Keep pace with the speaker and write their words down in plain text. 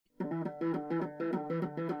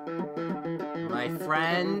My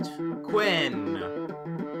friend Quinn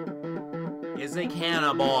is a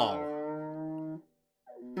cannibal.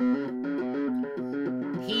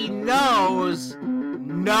 He knows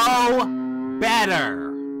no better.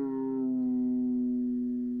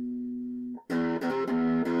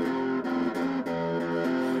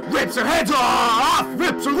 Rips her heads off,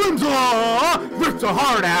 rips her limbs off, rips her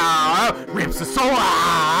heart out, rips her soul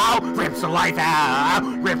out, rips her life out,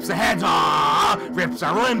 rips her heads off, rips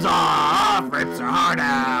her limbs off, rips her heart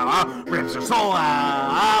out, rips her soul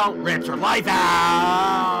out, rips her life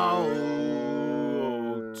out.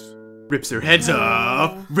 Rips their heads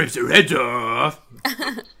off, rips their heads off.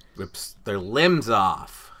 Rips their limbs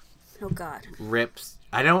off. Oh, God. Rips,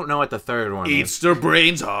 I don't know what the third one Eats is. their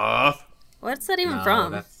brains off. What's that even No,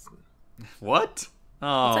 from? that's- What?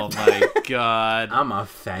 Oh my god. I'm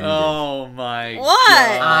offended. Oh my What?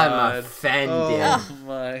 god. I'm offended. Oh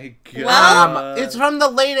my god. Well- It's from the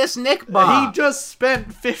latest Nick Bop. He just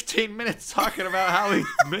spent 15 minutes talking about how he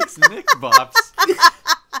makes Nick Bops.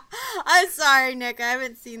 I'm sorry, Nick. I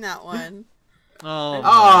haven't seen that one. Oh my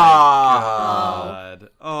Oh. god.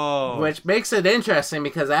 Oh. Which makes it interesting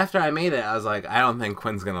because after I made it, I was like, I don't think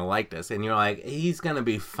Quinn's gonna like this. And you're like, he's gonna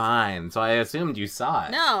be fine. So I assumed you saw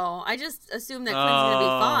it. No, I just assumed that Quinn's gonna be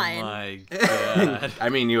fine. Oh my god. I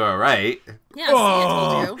mean, you were right. Yeah, see,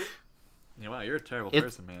 I told you. Yeah, wow, you're a terrible It-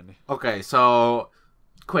 person, Mandy. Okay, so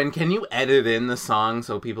Quinn, can you edit in the song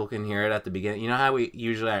so people can hear it at the beginning? You know how we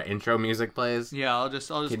usually our intro music plays? Yeah, I'll just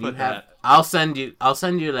Can you put have? that. I'll send you the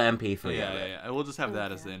MP3. Yeah, of it. yeah, yeah. We'll just have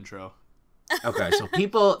that as the intro. Okay, so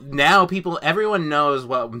everyone knows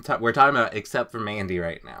what we're talking about except for Mandy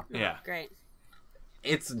right now. Yeah. Great.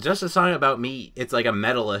 It's just a song about me. It's like a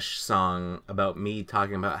metalish song about me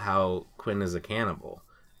talking about how Quinn is a cannibal,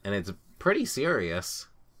 and it's pretty serious.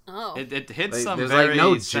 Oh. It hits Like, some there's, very like,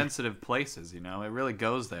 no sensitive places, you know? It really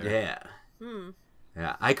goes there. Yeah, Hmm.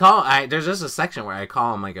 yeah. There's just a section where I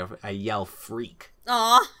call him I yell freak.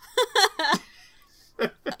 Aw.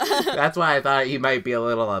 That's why I thought he might be a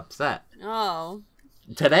little upset. Oh.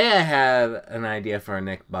 Today I had an idea for a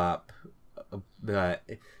Nick Bop, but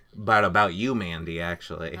about you, Mandy,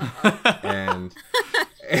 actually. And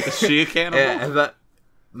Is she a cannibal?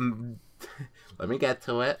 let me get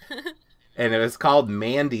to it. And it was called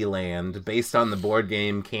Mandyland, based on the board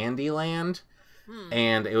game Candyland.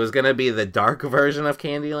 And it was going to be the dark version of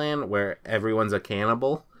Candyland, where everyone's a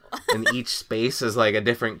cannibal. And each space is like a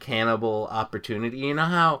different cannibal opportunity. You know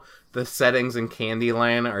how the settings in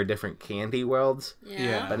Candyland are different candy worlds?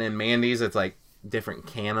 Yeah. But in Mandy's, it's like different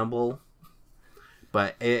cannibal.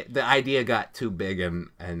 But the idea got too big, and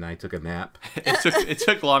I took a nap. It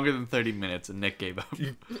took longer than 30 minutes, and Nick gave up.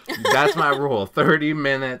 That's my rule. 30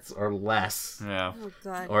 minutes or less. Yeah. Oh,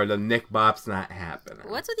 God. Or the Nick Bop's not happening.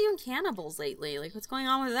 What's with you and cannibals lately? Like, what's going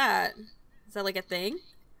on with that? Is that like a thing?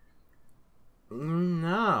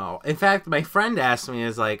 No. In fact, my friend asked me,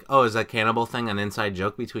 is like, oh, is that cannibal thing an inside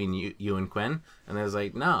joke between you and Quinn? And I was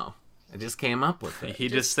like, no. I just came up with it. He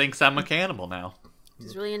just thinks I'm a cannibal now.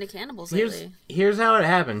 He's really into cannibals lately. Here's how it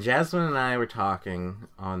happened. Jasmine and I were talking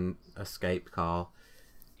on a Skype call,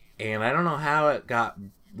 and I don't know how it got...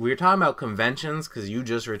 We were talking about conventions, because you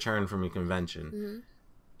just returned from a convention. Mm-hmm.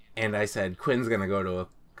 And I said, Quinn's going to go to a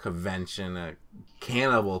convention, a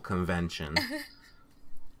cannibal convention.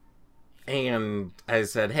 And I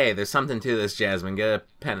said, hey, there's something to this, Jasmine. Get a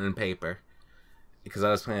pen and paper. Because I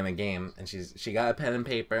was playing a game, and she got a pen and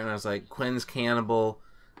paper, and I was like, Quinn's cannibal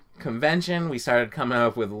convention. We started coming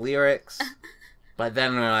up with lyrics. But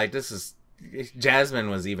then we're like, Jasmine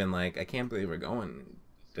was even like, I can't believe we're going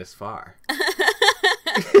this far.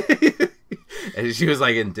 And she was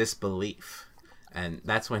like in disbelief. And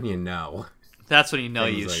that's when you know. That's when you know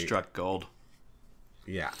Things you like- struck gold.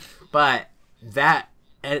 Yeah. But that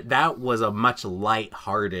was a much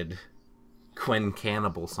light-hearted Quinn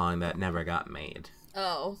cannibal song that never got made.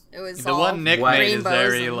 Oh, it was The all one Nick What? made is rainbows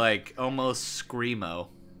very, and- like, almost screamo.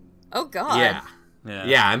 Oh, God. Yeah. Yeah.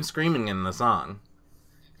 Yeah, I'm screaming in the song.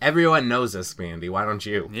 Everyone knows this, Mandy. Why don't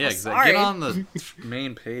you? Yeah, sorry. Get on the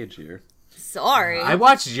main page here. Sorry. I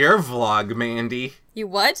watched your vlog, Mandy. You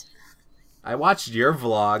what? I watched your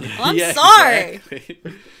vlog. Well, I'm Yeah, sorry. exactly.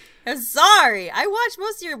 I'm sorry. I watched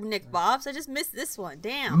most of your Nick Bops. I just missed this one.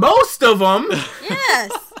 Damn. Most of them.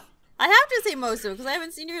 Yes. I have to say most of them because I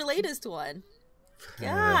haven't seen your latest one.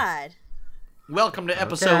 God. Welcome to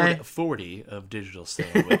episode Okay. 40 of Digital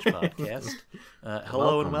Sandwich Podcast.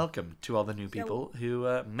 Hello and Welcome. welcome to all the new people who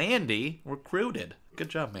Mandy recruited. Good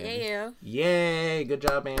job, Mandy. Yeah. Yay! Good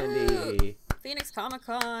job, Andy. Phoenix Comic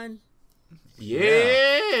Con.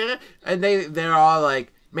 Yeah. And they're all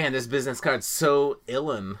like, Man, this business card's so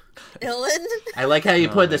illin. Illin? I like how you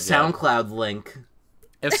put the my God. SoundCloud link.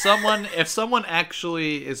 If someone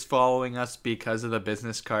actually is following us because of the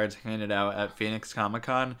business cards handed out at Phoenix Comic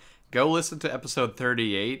Con, go listen to episode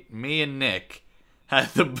 38. Me and Nick had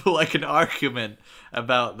an argument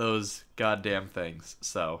about those goddamn things.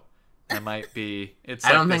 So it might be. It's. I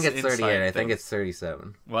like don't think this it's 38. inside I think thing. it's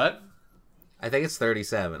 37. What? I think it's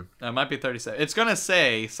 37. It might be 37. It's gonna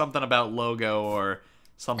say something about logo or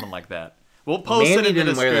something like that. We'll post Mandy it in the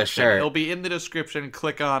didn't wear description. the shirt. It'll be in the description.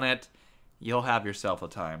 Click on it. You'll have yourself a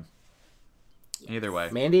time. Either way.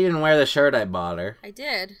 Mandy didn't wear the shirt I bought her. I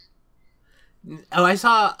did. Oh, I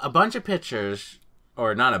saw a bunch of pictures.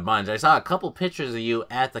 Or not a bunch. I saw a couple pictures of you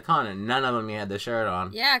at the con, and none of them you had the shirt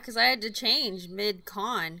on. Yeah, because I had to change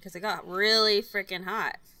mid-con because it got really freaking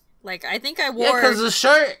hot. Like, I think I wore... Yeah, because the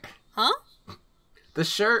shirt. Huh? The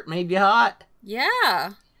shirt made you hot.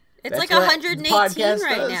 Yeah. It's That's like what 118 podcast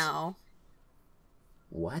right does. now.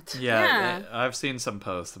 What? Yeah, Yeah. I've seen some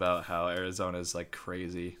posts about how Arizona's like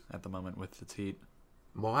crazy at the moment with the heat.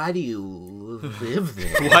 Why do you live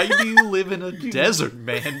there? Why do you live in a desert,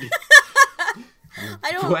 Mandy?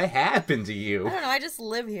 I don't What happened to you? know. I just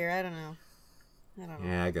live here. I don't know.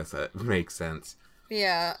 Yeah, I guess that makes sense.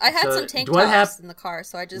 Yeah. I had So, some tank what tops in the car,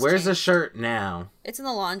 so I just Where's the changed. shirt now? It's in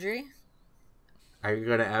the laundry. Are you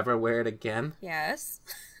gonna ever wear it again? Yes.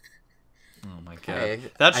 Oh my god, Hey,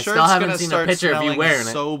 that I still shirt's haven't gonna seen a start picture of you smelling wearing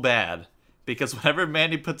it. so bad because whenever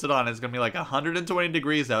Mandy puts it on, it's gonna be like 120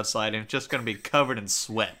 degrees outside, and it's just gonna be covered in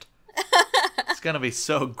sweat. It's gonna be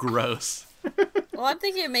so gross. Well, I'm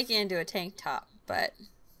thinking of making it into a tank top, but...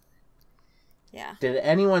 Yeah. Did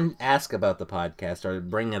anyone ask about the podcast or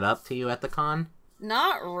bring it up to you at the con?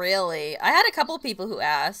 Not really. I had a couple people who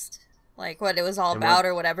asked, like, what it was all And about what-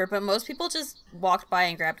 or whatever, but most people just walked by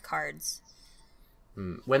and grabbed cards.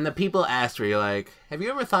 When the people asked, were you like, have you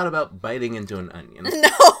ever thought about biting into an onion? No!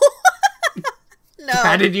 No.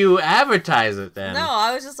 How did you advertise it then? No,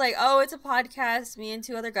 I was just like, oh, it's a podcast. Me and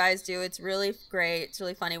two other guys do. It's really great. It's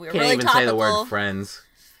really funny. We were Can't really even topical. say the word friends.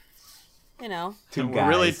 You know. Two We're guys.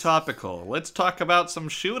 really topical. Let's talk about some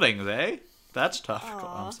shootings, eh? That's topical.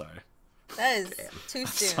 Aw. I'm sorry. That is too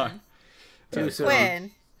soon. Sorry. Too soon.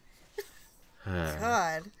 Quinn.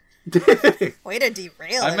 God. Way to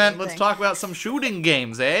derail I meant let's everything. talk about some shooting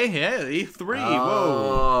games, eh? Yeah, E3. Whoa.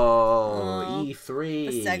 Oh, The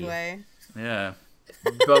E3. segue. Yeah.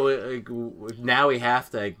 But now we have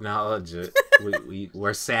to acknowledge it.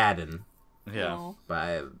 We're saddened Yeah. Oh.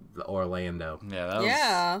 by the Orlando. Yeah, that was...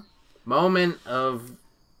 Yeah. Moment of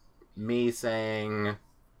me saying,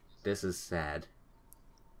 this is sad.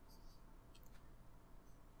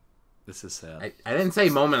 This is sad. I didn't say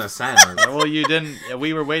moment of silence. Well, you didn't.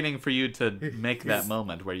 We were waiting for you to make that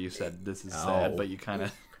moment where you said this is sad, Oh. but you kind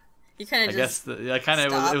of. You kind I of guess just...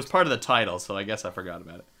 it was part of the title, so I guess I forgot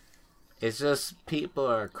about it. It's just people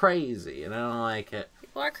are crazy, and I don't like it.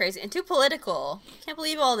 People are crazy and too political. Can't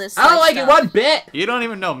believe all this. I don't like stuff. it one bit. You don't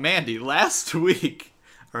even know, Mandy. Last week,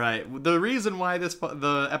 right? The reason why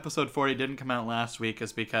the episode 40 didn't come out last week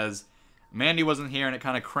is because Mandy wasn't here and it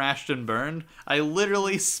kind of crashed and burned. I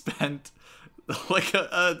literally spent like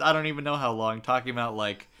I don't even know how long talking about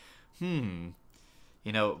like,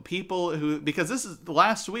 you know, people who, because this is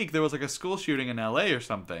last week there was like a school shooting in LA or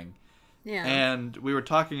something. Yeah. And we were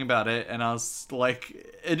talking about it, and I was like,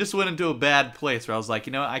 it just went into a bad place where I was like,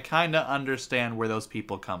 you know, I kind of understand where those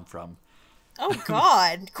people come from. Oh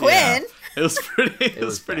God, Quinn. Yeah. It was pretty. It, was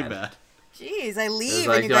was pretty bad. bad. Jeez, I It was leave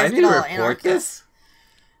like, and you do I guys need get to all report anarchist. this?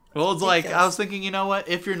 Well, it's like I Ridiculous. was thinking, you know what?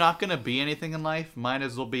 If you're not gonna be anything in life, might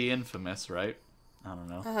as well be infamous, right? I don't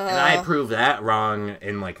know. And I proved that wrong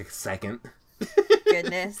in like a second.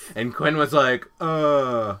 Goodness. And Quinn was like,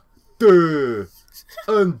 deux,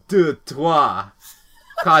 un, deux, trois,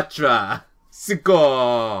 quatre,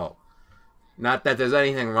 cinco. Not that there's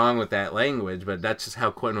anything wrong with that language, but that's just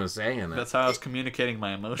how Quinn was saying it. That's how I was communicating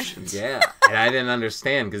my emotions. Yeah, and I didn't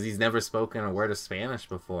understand because he's never spoken a word of Spanish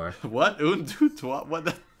before. What? Un, deux, trois? What?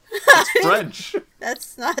 That's French.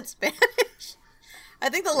 That's not Spanish. I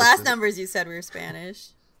think the last numbers you said were Spanish.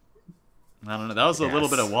 I don't know. That was a little Yes.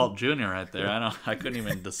 bit of Walt Jr. right there. I couldn't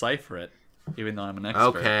even decipher it, even though I'm an expert.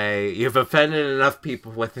 Okay, you've offended enough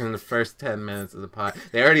people within the first 10 minutes of the pod.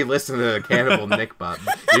 They already listened to the Cannibal Nick Bob.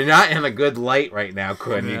 You're not in a good light right now,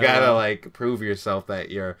 Quinn. You Yeah. gotta, like, prove yourself that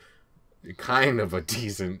you're kind of a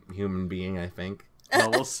decent human being, I think. Well,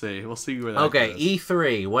 we'll see. We'll see where that Okay, goes.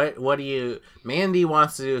 E3. What do you... Mandy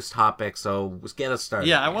wants to do this topic, so let's get us started.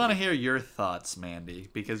 Yeah, I want to hear your thoughts, Mandy,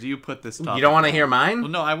 because you put this topic. You don't want to on. hear mine? Well,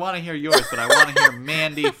 no, I want to hear yours, but I want to hear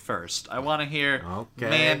Mandy first. I want to hear Okay.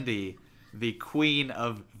 Mandy. the queen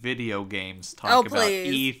of video games, talk Oh, about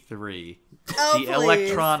please. E3, Oh, the please.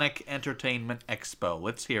 Electronic Entertainment Expo.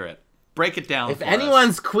 Let's hear it. Break it down. If for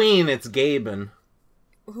anyone's us. queen, it's Gaben.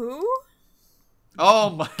 Who? Oh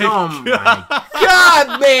my Oh god, my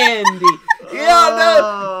God, Mandy!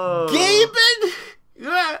 Oh. Gaben?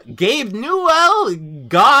 Yeah, Gabe Newell?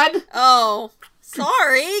 God? Oh,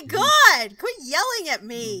 sorry. God, quit yelling at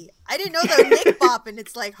me. I didn't know that was Nick Bop, and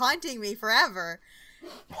it's like haunting me forever.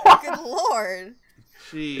 Good lord.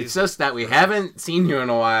 Jeez. It's just that we haven't seen you in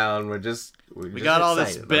a while, and we're We just got all this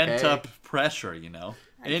excited, bent okay? up pressure, you know,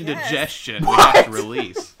 I guess. indigestion we have to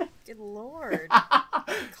release. Good lord.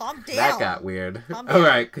 Calm down. That got weird. Calm All down.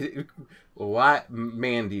 right, why,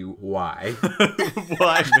 Mandy? Why?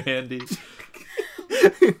 Why, Mandy?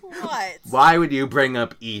 What? Why would you bring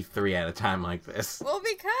up E3 at a time like this? Well,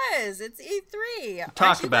 because it's E3. Aren't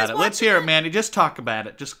Talk you about guys it. Let's watching hear it, Mandy. Just talk about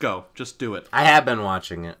it. Just go. Just do it. I have been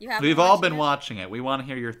watching it. You haven't We've all watched been it? watching it. We want to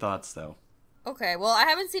hear your thoughts, though. Okay, well, I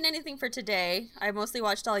haven't seen anything for today. I mostly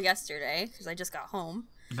watched all yesterday because I just got home.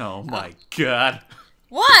 Oh my god.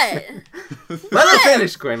 What? Let her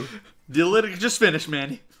finish, Quinn. You literally just finished,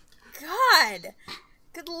 Mandy. God.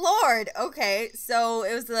 Good lord. Okay, so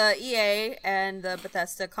it was the EA and the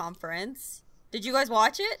Bethesda conference. Did you guys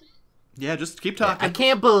watch it? Yeah, just keep talking. I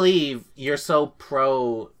can't believe you're so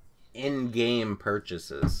pro in-game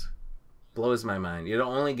purchases. Blows my mind. You're the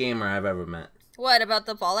only gamer I've ever met. What, about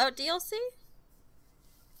the Fallout DLC?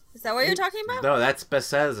 Is that what you're talking about? No, that's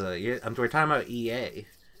Bethesda. We're talking about EA.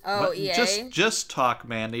 Oh, But EA. Just talk,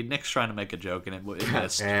 Mandy. Nick's trying to make a joke and it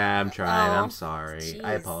missed. Yeah, I'm trying. Oh, I'm sorry.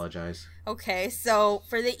 I jeez. apologize. Okay, so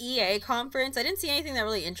for the EA conference, I didn't see anything that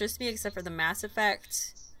really interests me except for the Mass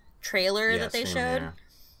Effect trailer Yeah, that they same showed. here.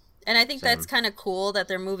 And I think that's Same. kind of cool that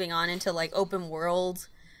they're moving on into like open world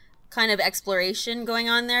kind of exploration going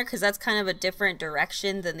on there because that's kind of a different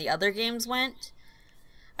direction than the other games went.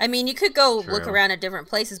 I mean, you could go look True. around at different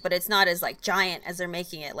places, but it's not as like giant as they're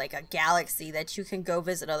making it, like a galaxy that you can go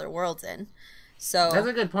visit other worlds in. So That's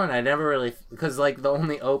a good point. I never really, because like the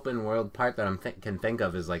only open world part that I can think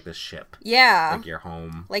of is like the ship, yeah, like your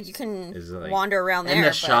home, like you can is like wander around there. in the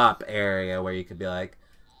but- shop area where you could be like,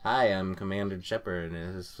 "Hi, I'm Commander Shepard,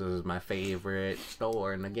 and this is my favorite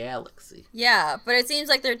store in the galaxy." Yeah, but it seems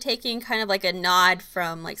like they're taking kind of like a nod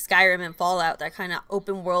from like Skyrim and Fallout, that kind of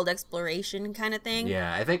open world exploration kind of thing.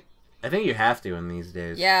 Yeah, I think you have to in these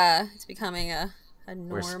days. Yeah, it's becoming a norm.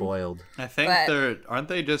 We're spoiled. I think But- aren't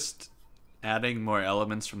they just adding more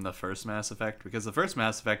elements from the first Mass Effect? Because the first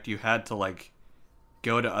Mass Effect, you had to like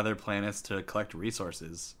go to other planets to collect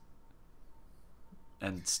resources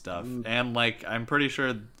and stuff. And like I'm pretty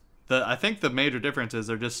sure I think the major difference is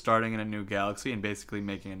they're just starting in a new galaxy and basically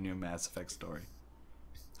making a new Mass Effect story.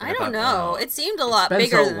 I don't thought- know. oh, It seemed a lot It's been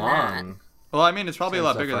bigger so than long. that. Well, I mean, it's probably a Since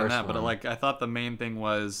lot the bigger than first that, but one. like I thought the main thing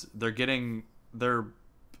was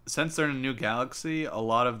since they're in a new galaxy, a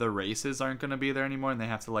lot of the races aren't going to be there anymore, and they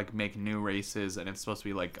have to like make new races, and it's supposed to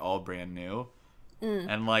be like all brand new.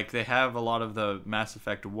 And like they have a lot of the Mass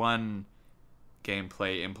Effect 1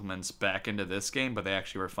 gameplay implements back into this game, but they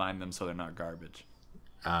actually refined them so they're not garbage.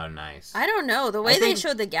 Oh, nice. I don't know. The way they think-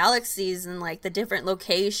 showed the galaxies and like the different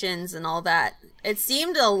locations and all that, it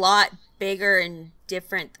seemed a lot bigger and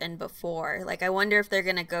different than before. Like I wonder if they're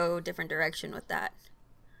gonna go a different direction with that.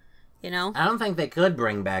 You know? I don't think they could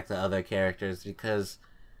bring back the other characters because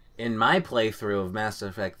in my playthrough of Mass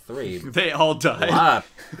Effect 3, They all died.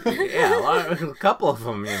 a couple of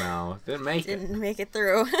them, didn't make it. Didn't make it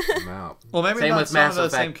through. No. Well, maybe Same not with some Mass of the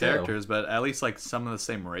same Effect 2. characters, but at least like some of the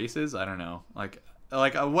same races. I don't know. Like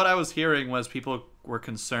what I was hearing was people were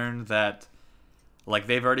concerned that like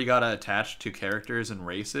they've already got attached to characters and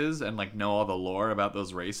races and like know all the lore about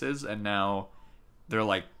those races, and now they're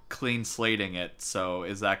like clean slating it. So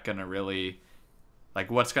is that gonna really like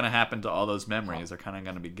what's gonna happen to all those memories? They're kind of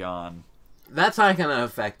gonna be gone. That's not going to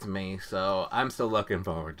affect me, so I'm still looking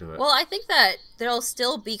forward to it. Well, I think that there'll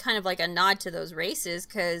still be kind of like a nod to those races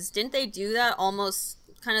because didn't they do that almost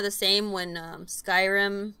kind of the same when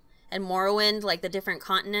Skyrim and Morrowind, like the different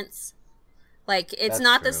continents? Like it's That's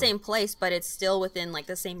not the true. same place, but it's still within like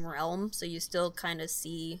the same realm, so you still kind of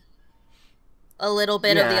see a little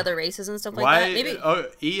bit of the Yeah. other races and stuff like Why? that. Maybe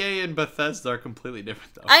EA and Bethesda are completely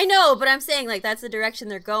different though. I know, but I'm saying like that's the direction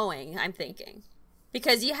they're going. I'm thinking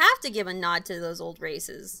because you have to give a nod to those old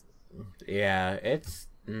races. Yeah, it's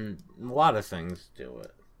a lot of things do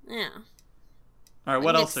it. Yeah. All right,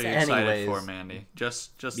 what It else are you makes excited sense. for, Anyways. Mandy?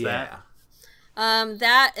 Just Yeah. that.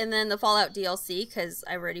 That and then the Fallout DLC because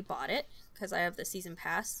I already bought it because I have the season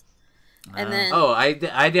pass. And then Oh, I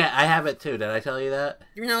have it too. Did I tell you that?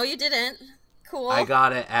 no, you didn't. Cool. I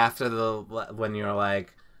got it after when you were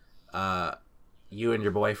like, you and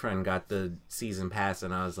your boyfriend got the season pass,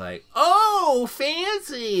 and I was like, "Oh,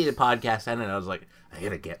 fancy!" The podcast ended, and I was like, "I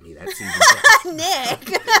gotta get me that season pass." Nick,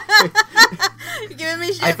 you're giving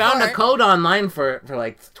me shit. I found for a it. code online for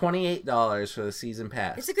like $28 for the season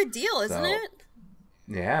pass. It's a good deal, isn't So, it?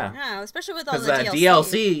 Yeah, Yeah, especially with all because the the DLC.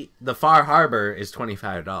 DLC, the Far Harbor, is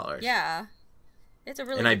 $25. Yeah, it's a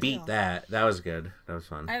really. and I good beat deal. that. That was good. That was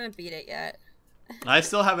fun. I haven't beat it yet. I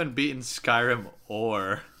still haven't beaten Skyrim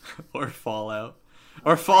or Fallout.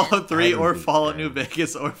 Or Fallout 3 or beat Fallout Skyrim. New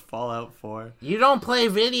Vegas or Fallout 4. You don't play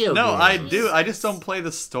video No, games. I do. I just don't play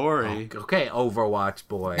the story. Okay, Overwatch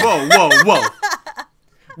boy. Whoa, whoa, whoa.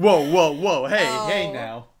 Whoa, whoa, whoa. Hey, Oh. hey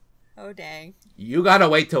now. Oh dang. You gotta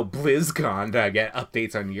wait till BlizzCon to get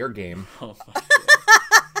updates on your game. Oh, fuck.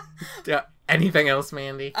 Yeah. Anything else,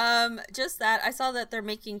 Mandy? Just that I saw that they're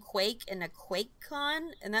making Quake in a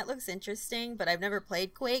QuakeCon, and that looks interesting. But I've never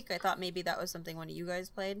played Quake. I thought maybe that was something one of you guys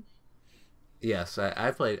played. Yes,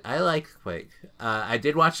 I played. I like Quake. I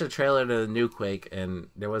did watch the trailer to the new Quake, and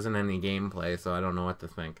there wasn't any gameplay, so I don't know what to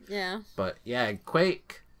think. Yeah. But yeah,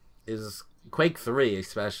 Quake 3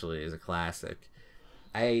 especially is a classic.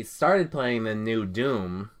 I started playing the new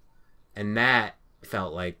Doom, and that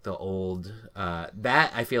felt like the old.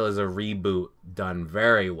 That I feel is a reboot done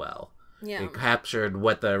very well. Yeah. It captured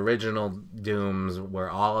what the original Dooms were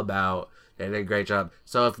all about. They did a great job.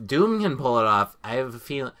 So if Doom can pull it off, I have a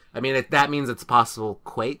feeling. I mean, if that means it's possible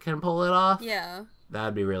Quake can pull it off. Yeah.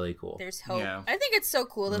 That'd be really cool. There's hope. Yeah. I think it's so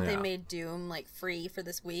cool that they Yeah. made Doom like free for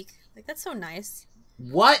this week. Like that's so nice.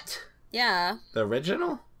 What? Yeah. The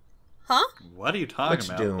original? Huh? What are you talking Which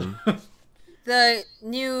about? Doom? The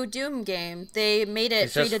new Doom game. They made it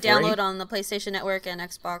It's free just to free? download on the PlayStation Network and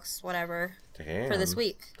Xbox, whatever, for this Damn.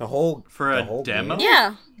 week. The whole For the a whole demo? game?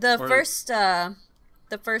 Yeah, the Or-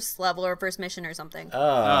 first level or first mission or something. Oh,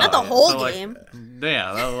 Not the yeah. whole So, like, game.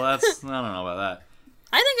 Yeah, that's. I don't know about that.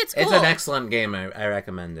 I think it's cool. it's an excellent game. I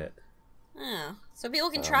recommend it. Yeah, so people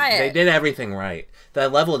can try They it. did everything right. The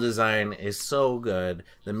level design is so good.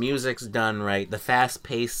 The music's done right. The fast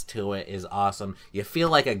pace to it is awesome. You feel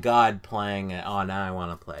like a god playing it. Oh, now I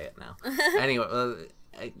want to play it now. Anyway,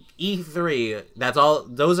 E3. That's all.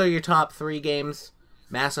 Those are your top 3 games: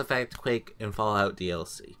 Mass Effect, Quake, and Fallout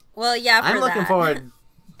DLC. Well, yeah, for I'm looking that. forward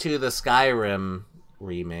to the Skyrim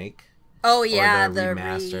remake. Oh yeah, or the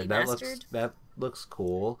remastered. remastered. That looks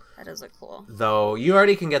cool. That does look cool. Though you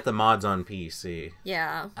already can get the mods on PC.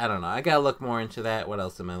 Yeah. I don't know. I gotta look more into that. What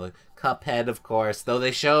else am I looking? Cuphead, of course. Though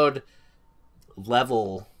they showed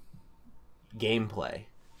level gameplay,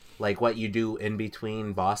 like what you do in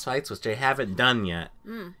between boss fights, which they haven't done yet.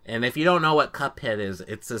 And if you don't know what Cuphead is,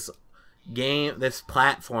 it's this this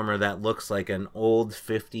platformer that looks like an old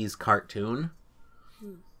 50s cartoon.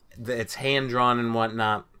 It's hand drawn and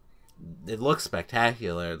whatnot. It looks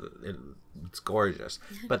spectacular. It's gorgeous.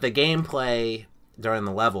 But the gameplay during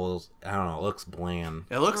the levels, I don't know, it looks bland.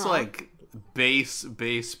 It looks Aw. like base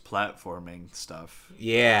platforming stuff.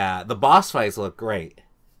 Yeah, the boss fights look great.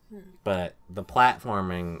 But the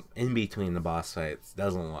platforming in between the boss fights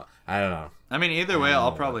doesn't look. I don't know. I mean, either way, I don't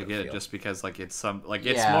I'll know probably how to get it feel. just because like it's it's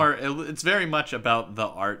Yeah. more it's very much about the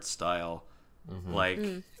art style. Like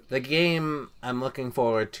The game I'm looking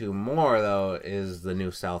forward to more, though, is the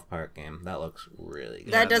new South Park game. That looks really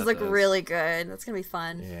good. That does that look does. really good. That's gonna be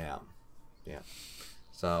fun. Yeah. Yeah.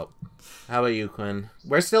 So, how about you, Quinn?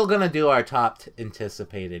 We're still going to do our top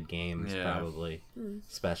anticipated games, Yeah. probably.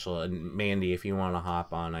 Special. And Mandy, if you want to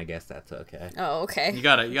hop on, I guess that's okay. Oh, okay. you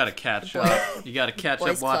gotta catch up. You gotta catch up,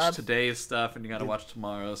 Boys watch Club. today's stuff, and you gotta watch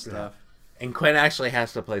tomorrow's stuff. And Quinn actually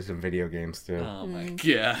has to play some video games, too. Oh my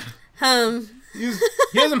god.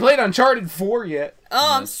 He hasn't played Uncharted 4 yet.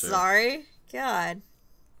 Oh, I'm That's true. sorry. God.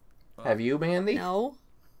 Have you, Mandy? No.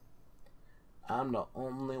 I'm the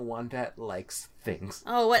only one that likes things.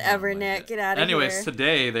 Oh, whatever, Oh my Nick. God. Get out of Anyways, here.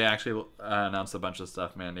 today they actually announced a bunch of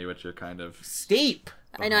stuff, Mandy, which you're kind of Steep!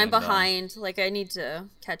 I know I'm behind on. behind. Like I need to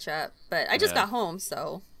catch up, but I just Yeah. got home,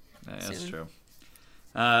 so Yeah, that's soon.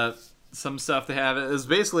 true. Some stuff they have is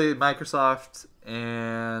basically Microsoft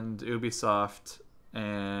and Ubisoft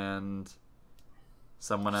and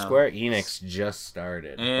someone else. Square Enix just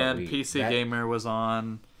started. but And PC Gamer was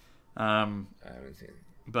on. I haven't seen it.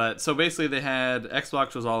 But so basically they had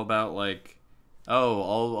Xbox was all about like, oh,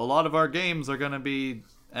 a lot of our games are going to be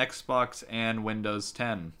Xbox and Windows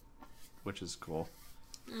 10, which is cool.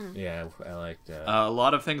 Yeah, I like that. A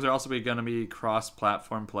lot of things are also going to be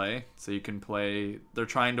cross-platform play, so you can play. They're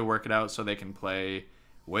trying to work it out so they can play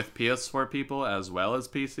with PS4 people as well as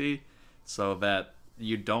PC, so that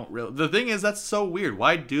you don't really. The thing is, that's so weird.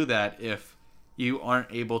 Why do that if you aren't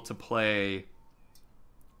able to play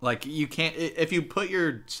Like, you can't... If you put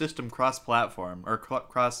your system cross-platform, or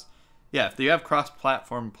if you have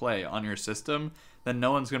cross-platform play on your system, then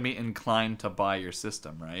no one's going to be inclined to buy your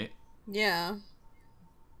system, right? Yeah.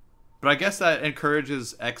 But I guess that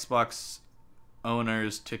encourages Xbox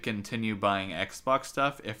owners to continue buying Xbox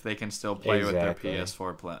stuff if they can still play with their Exactly.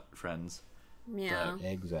 PS4 friends. Yeah.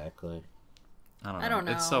 Exactly. I don't know. I don't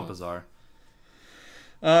It's so know. bizarre.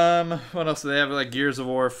 What else do they have? Like Gears of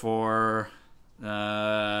War 4.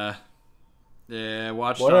 Yeah,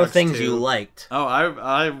 Watch What Dogs are things 2. you liked? Oh,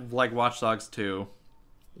 I like Watch Dogs 2.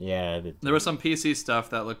 Yeah, I did. There was some PC stuff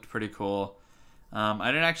that looked pretty cool. I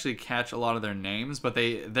didn't actually catch a lot of their names, but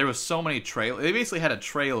there was so many trailers. They basically had a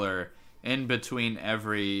trailer in between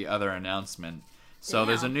every other announcement. So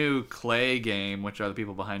there's a Damn. new Clay game, which are the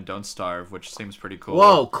people behind Don't Starve, which seems pretty cool.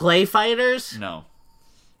 Whoa, Clay Fighters? No.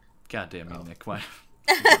 God damn you, Nick. Why?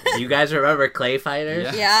 You guys remember Clay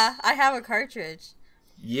Fighters? Yeah. Yeah, I have a cartridge.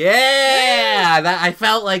 Yeah! I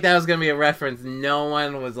felt like that was going to be a reference. No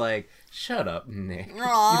one was like, shut up, Nick.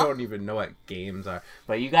 Aw. You don't even know what games are.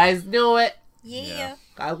 But you guys knew it. Yeah.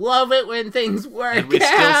 I love it when things work And we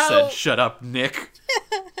still out. said, shut up, Nick.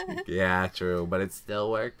 Yeah, true, but it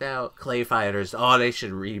still worked out. Clay Fighters. Oh, they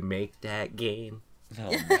should remake that game. Oh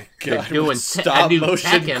my god. doing with a stop new motion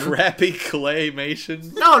Tekken. crappy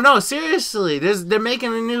claymation. No, seriously. They're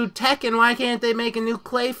making a new Tekken. Why can't they make a new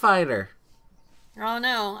Clay Fighter? Oh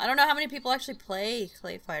no, I don't know how many people actually played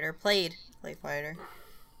Clay Fighter.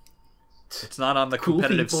 It's not on the Cool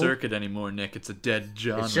competitive people. circuit anymore, Nick. It's a dead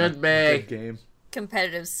genre. should be. Dead game.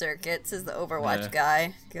 Competitive circuits is the Overwatch Yeah.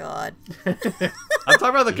 guy. God. I'm talking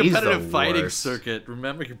about the He's the competitive fighting worst. circuit.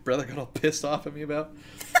 Remember your brother got all pissed off at me about?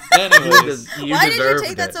 You Anyways, Why did you deserved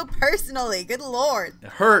take that it. so personally? Good lord. it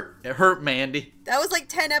hurt. It hurt, Mandy. That was like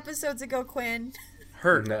 10 episodes ago, Quinn.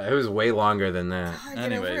 Hurt. No, it was way longer than that. God,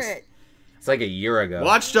 get over Anyways. it. It's like a year ago.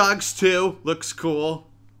 Watch Dogs 2 looks cool.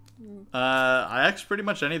 I actually pretty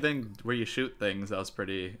much anything where you shoot things I was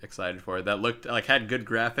pretty excited for. That looked like had good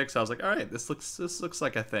graphics. I was like, all right, this looks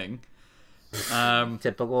like a thing.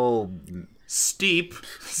 Typical Steep,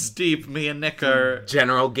 me and Nick are.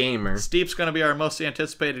 general gamer. Steep's gonna be our most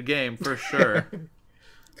anticipated game for sure.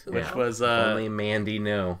 Cool. Which was Only Mandy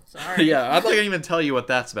knew. Sorry. yeah, I'm not gonna even tell you what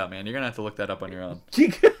that's about, man. You're gonna have to look that up on your own.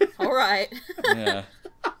 All right. Yeah.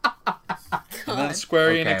 And then God. Square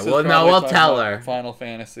Okay, Enix. is well, no, probably we'll talking tell about her. Final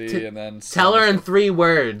Fantasy, and then Tell her in 3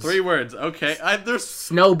 words. 3 words. Okay, there's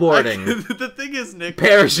Snowboarding. the thing is, Nick.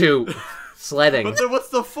 Parachute. Sledding. But then what's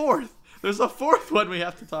the 4th? There's a 4th one we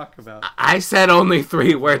have to talk about. I said only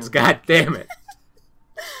 3 words. God damn it.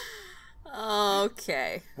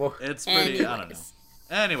 Okay. It's pretty. I don't know. Anyways.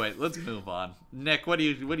 Anyway, let's move on. Nick, what do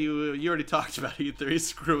you already talked about E3.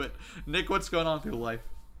 Screw it. Nick, what's going on through life?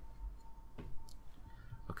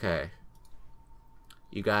 Okay.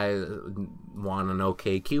 You guys want an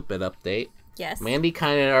OK Cupid update? Yes. Mandy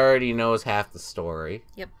kind of already knows half the story,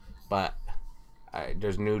 Yep. but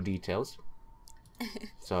there's new details.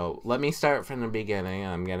 So let me start from the beginning.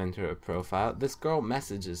 I'm getting to her profile. This girl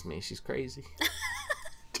messages me. She's crazy.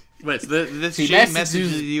 Wait, so this She she messages-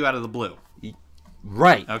 messages you out of the blue.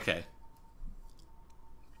 Right. Okay.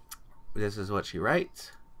 This is what she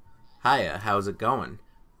writes. Hiya, how's it going?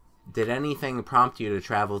 Did anything prompt you to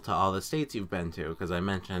travel to all the states you've been to? Because I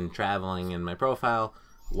mentioned traveling in my profile.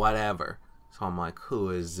 Whatever. So I'm like,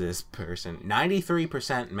 who is this person?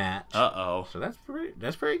 93% match. Uh-oh. So that's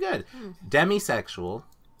pretty good. Demisexual.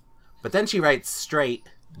 But then she writes straight,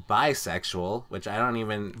 bisexual, which I don't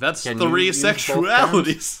even... That's can you 3 use both terms?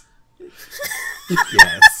 sexualities.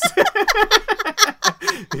 Yes.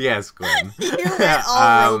 Yes, Gwen. You went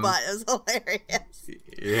all Um, robot. It was hilarious.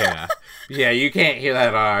 Yeah. Yeah, you can't hear that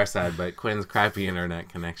on our side, but Quinn's crappy internet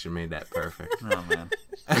connection made that perfect. Oh,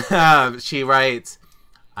 man. She writes,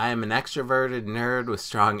 I am an extroverted nerd with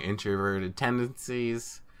strong introverted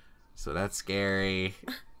tendencies. So that's scary.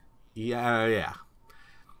 Yeah.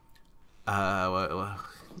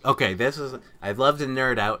 Okay, this is... I'd love to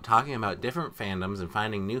nerd out talking about different fandoms and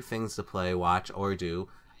finding new things to play, watch, or do.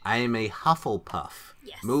 I am a Hufflepuff.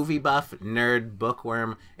 Yes. Movie buff, nerd,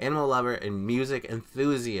 bookworm, animal lover, and music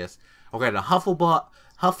enthusiast. Okay, the Hufflepuff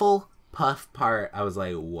part, I was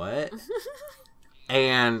like, what?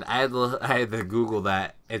 And I had to Google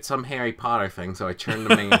that. It's some Harry Potter thing, so I turned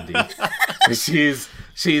to Mandy. she's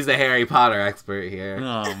the Harry Potter expert here.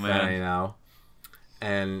 Oh, that man. I know.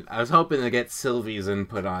 And I was hoping to get Sylvie's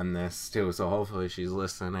input on this, too, so hopefully she's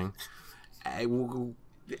listening.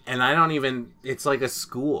 And I don't even... It's like a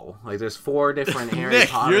school. Like, there's 4 different Harry Nick,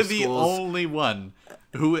 Potter you're schools. the only one.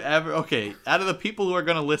 Whoever, okay, out of the people who are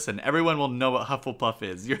going to listen, everyone will know what Hufflepuff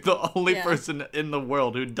is. You're the only Yeah. person in the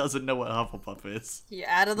world who doesn't know what Hufflepuff is. You're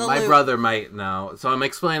out of the My loop. brother might know, so I'm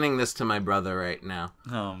explaining this to my brother right now.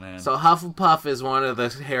 Oh, man. So Hufflepuff is one of the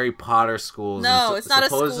Harry Potter schools. No, and it's not a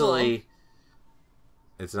school. supposedly...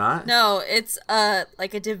 It's not? No, it's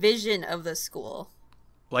like a division of the school.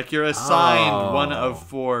 Like you're assigned Oh. one of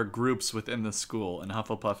 4 groups within the school, and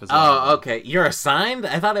Hufflepuff is one of Oh, them. okay. You're assigned?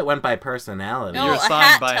 I thought it went by personality. No, You're a assigned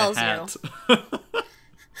hat by tells a hat.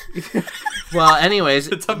 Well, anyways,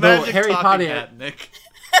 It's a the magic Harry talking Potter... hat, Nick.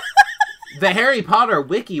 The Harry Potter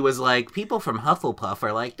wiki was like, people from Hufflepuff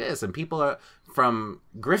are like this, and people are from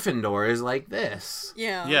Gryffindor is like this.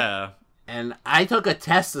 Yeah. Yeah. And I took a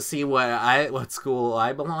test to see what school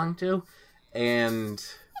I belonged to, and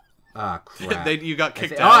crap. You got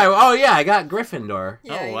kicked oh, out. oh yeah, I got Gryffindor.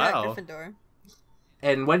 Yeah, Oh, you wow. got Gryffindor.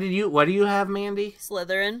 And what do you have, Mandy?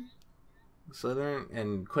 Slytherin. Slytherin,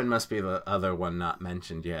 and Quinn must be the other one not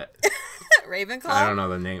mentioned yet. Ravenclaw. I don't know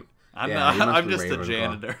the name. I'm Yeah, you not. must I'm be just a Ravenclaw.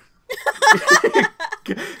 janitor.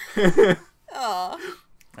 Aw.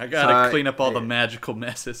 I gotta So, clean up all the magical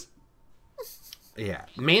messes. Yeah,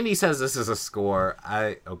 Mandy says this is a score.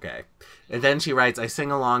 Okay. And then she writes, I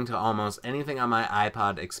sing along to almost anything on my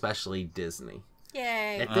iPod, especially Disney.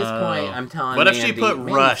 Yay. At this point, I'm telling What if Mandy... she put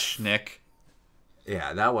Mandy- Rush, Nick?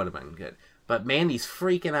 Yeah, that would have been good. But Mandy's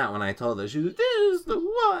freaking out when I told her, she was, this is the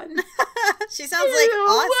one. She sounds like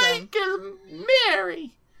awesome. Like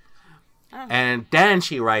Mary. Oh. And then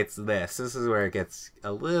she writes this. This is where it gets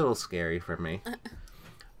a little scary for me.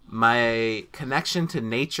 My connection to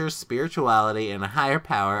nature, spirituality, and a higher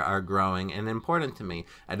power are growing and important to me.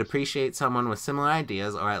 I'd appreciate someone with similar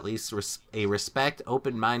ideas, or at least a respect,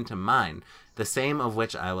 open mind to mine, the same of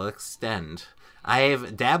which I will extend. I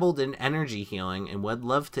have dabbled in energy healing and would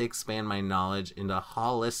love to expand my knowledge into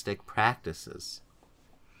holistic practices.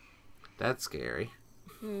 That's scary.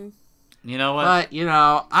 You know what?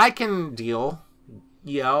 But, I can deal.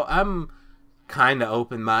 I'm kind of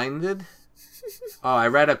open-minded. Oh, I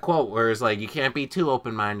read a quote where it's like, you can't be too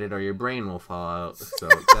open-minded or your brain will fall out. So,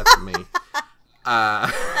 that's me.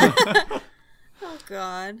 Oh,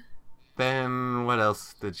 God. Then, what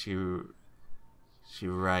else did she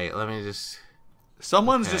write? Let me just...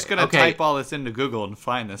 Someone's Okay, just gonna okay. type all this into Google and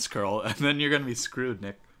find this girl, and then you're gonna be screwed,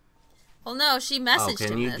 Nick. Well, no, she messaged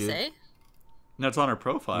can him you this, do- eh? No, it's on her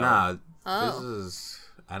profile. Nah, Oh. this is...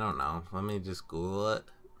 I don't know. Let me just Google it.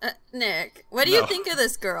 Nick, what do you No. think of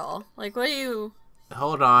this girl? Like, what do you...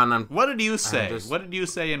 Hold on, What did you say? just- What did you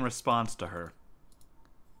say in response to her?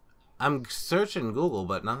 I'm searching Google,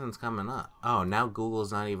 but nothing's coming up. Oh, now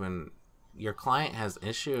Google's not even... Your client has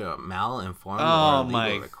issued a malinformed Oh or legal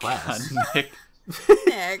my request. god, Nick.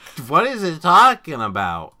 Nick, What is it talking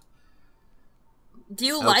about? do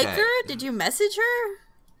you like Okay. her? Did you message her?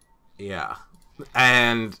 Yeah.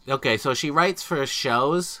 And, okay, so she writes for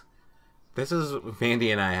shows. This is... Mandy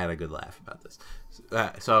and I had a good laugh about this.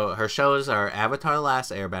 So her shows are Avatar: The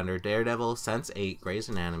Last Airbender, Daredevil, Sense8, Grey's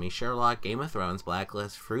Anatomy, Sherlock, Game of Thrones,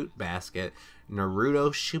 Blacklist, Fruit Basket,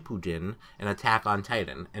 Naruto Shippuden, and Attack on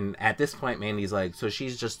Titan. And at this point, Mandy's like, so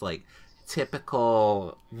she's just like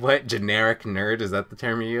typical... What, generic nerd? Is that the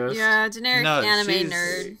term you use? Yeah, generic No, anime she's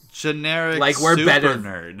nerd. Generic. Like, we're super better-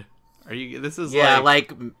 nerd. Are you? This is Yeah,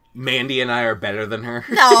 like like Mandy and I are better than her.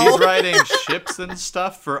 No, he's writing ships and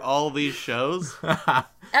stuff for all these shows.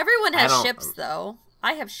 everyone has don't- ships, though.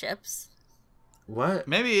 I have ships. What?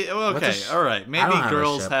 Maybe What's okay, a sh- all right. I Maybe don't have a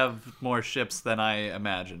girls ship. have more ships than I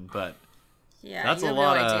imagined, but Yeah, that's you a have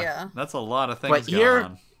lot no of idea. that's a lot of things But going here-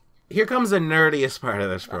 on. Here comes the nerdiest part of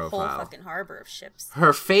this A whole profile. fucking harbor of ships.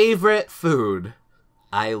 Her favorite food.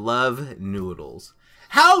 I love noodles.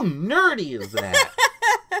 How nerdy is that?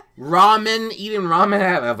 Eating ramen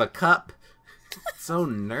out of a cup. So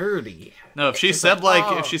nerdy. No, if she It's said like,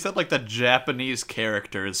 like oh. if she said like the Japanese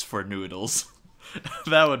characters for noodles,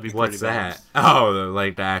 that would be pretty What's bad. that? Oh,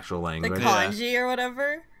 like the actual The language. kanji or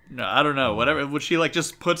whatever. No, I don't know. Whatever. Would she like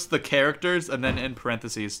just puts the characters and then in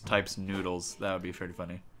parentheses types noodles? That would be pretty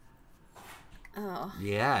funny. Oh,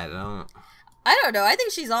 Yeah, I don't know. I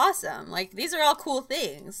think she's awesome. Like, these are all cool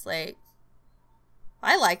things. Like,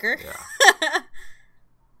 I like her.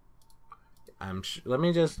 let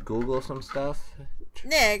me just Google some stuff.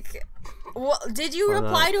 Nick, did you Hold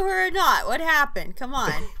reply on. to her or not? What happened? Come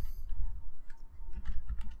on.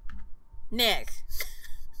 Nick.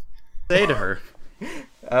 Say to her.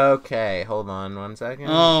 Okay, hold on one second.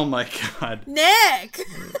 Oh my god. Nick!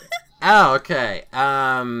 Oh, okay.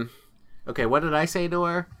 Okay, what did I say to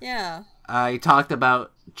her? Yeah. I talked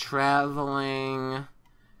about traveling,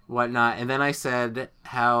 whatnot, and then I said,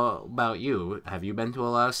 how about you? Have you been to a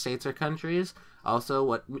lot of states or countries? Also,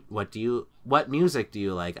 what music do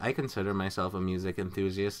you like? I consider myself a music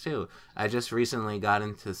enthusiast too. I just recently got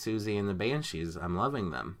into Susie and the Banshees. I'm loving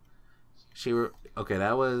them. Okay,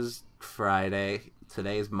 that was Friday.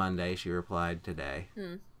 Today's Monday. She replied today.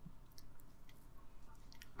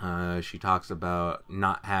 She talks about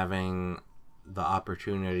not having the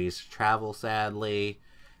opportunities to travel, sadly.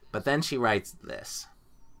 But then she writes this.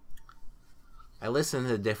 I listen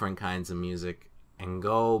to different kinds of music and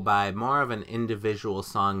go by more of an individual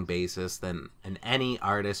song basis than in any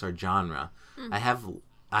artist or genre. I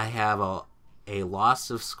have a loss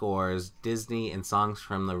of scores, Disney, and songs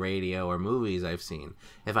from the radio or movies I've seen.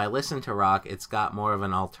 If I listen to rock, it's got more of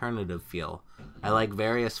an alternative feel. I like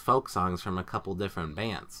various folk songs from a couple different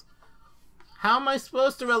bands. How am I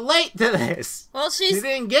supposed to relate to this? Well, she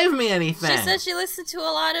didn't give me anything. She said she listened to a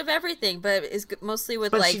lot of everything, but is mostly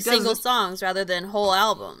with like she single doesn't- songs rather than whole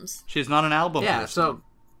albums. She's not an album Yeah, person. so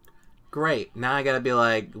great. Now I gotta be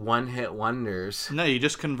like one-hit wonders. No, you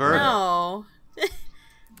just convert it. No.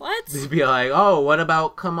 What? Just be like, oh, what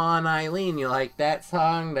about Come On Eileen? You like that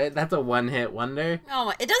song? That's a one-hit wonder?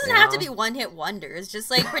 Oh, it doesn't have to be one-hit wonders. Just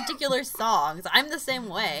like particular songs. I'm the same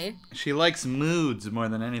way. She likes moods more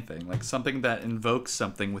than anything, like something that invokes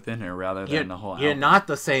something within her rather than the whole album. You're not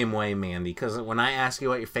the same way, Mandy, because when I ask you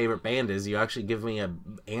what your favorite band is, you actually give me an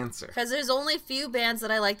answer. Because there's only few bands that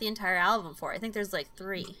I like the entire album for. I think there's like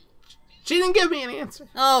 3. She didn't give me an answer.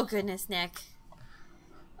 Oh goodness, Nick.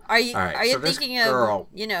 Are you All right, are you so this thinking girl-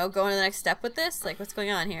 of going to the next step with this? Like, what's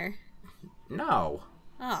going on here? No.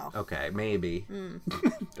 Oh. Okay, maybe.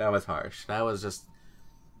 That was harsh. That was just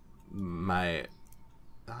my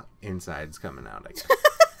insides coming out, I guess.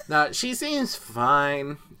 No, she seems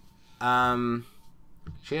fine.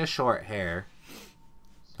 She has short hair,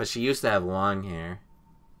 but she used to have long hair.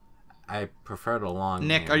 I prefer the long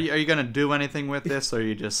Nick, hair. are you gonna do anything with this, or are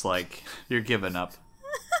you just like you're giving up?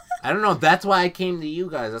 I don't know. That's why I came to you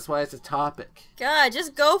guys. That's why it's a topic. God,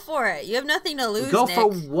 just go for it. You have nothing to lose, Go Nick. for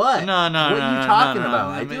what? No, What are you talking about?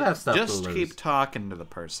 I do have stuff to Just lose. keep talking to the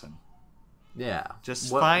person. Yeah.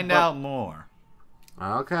 Just What- find what- out more.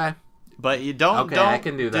 Okay. But you don't Okay, I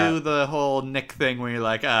can do that. the whole Nick thing where you're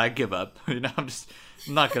like, I give up. I'm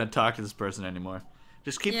not gonna talk to this person anymore.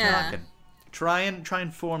 Just keep talking. Try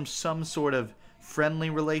and form some sort of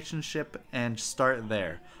friendly relationship and start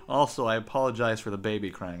there. Also, I apologize for the baby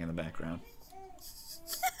crying in the background.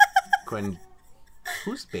 Quinn,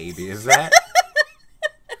 whose baby is that?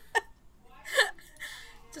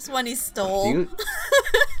 Just one he stole. You-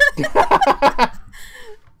 God.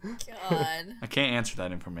 I can't answer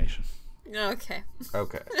that information. Okay.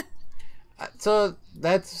 Okay.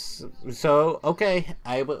 Okay.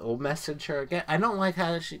 I will message her again. I don't like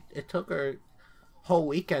how it took her whole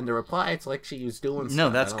weekend to reply. It's like she was doing stuff. No,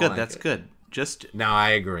 that's I don't good. like That's it. good. Just No, I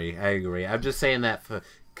agree. I'm just saying that for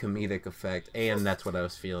comedic effect, and that's what I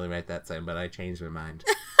was feeling right that time, but I changed my mind.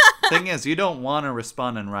 thing is, you don't want to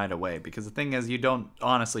respond in right away because the thing is, you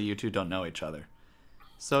two don't know each other.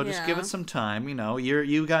 So just give Yeah. it some time. You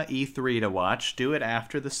got E3 to watch. Do it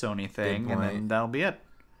after the Sony thing, and then point. that'll be it.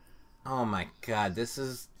 Oh my god, this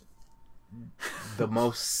is the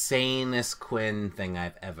most sanest Quinn thing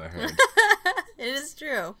I've ever heard. It is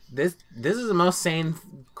true. This is the most sane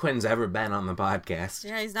Quinn's ever been on the podcast.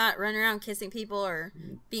 Yeah, he's not running around kissing people or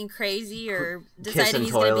being crazy or Kissing deciding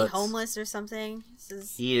he's going to be toilets. homeless or something. This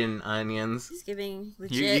is, Eating onions. he's giving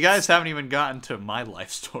legit. You guys haven't even gotten to my life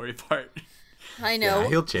story part. I know. Yeah,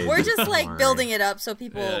 he'll change We're it. just Don't like worry. building it up so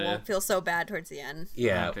people Yeah. won't feel so bad towards the end.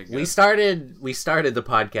 Yeah, Okay, we good. started the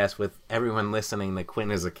podcast with everyone listening that Quinn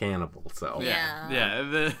is a cannibal. So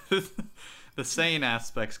Yeah. The sane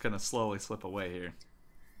aspect's gonna slowly slip away here.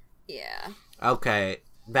 Yeah. okay,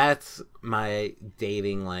 that's my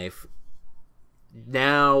dating life.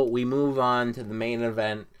 Now we move on to the main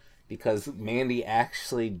event because Mandy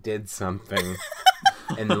actually did something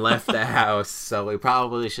and left the house. So we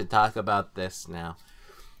probably should talk about this now.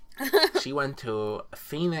 She went to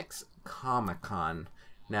Phoenix Comic-Con.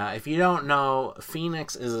 Now, if you don't know,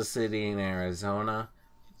 Phoenix is a city in Arizona.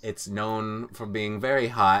 It's known for being very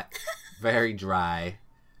hot, very dry.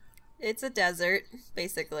 It's a desert,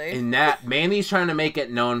 basically. And that Mandy's trying to make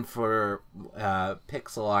it known for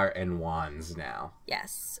pixel art and wands now.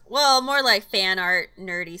 Yes. Well, more like fan art,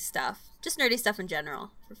 nerdy stuff. Just nerdy stuff in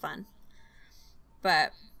general, for fun.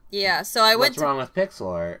 But, yeah, so I went What's wrong with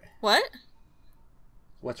pixel art? What?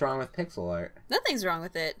 What's wrong with pixel art? Nothing's wrong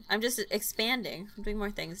with it. I'm just expanding. I'm doing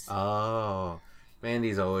more things. Oh,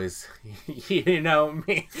 Mandy's always, you know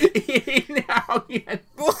me. You know,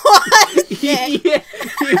 What?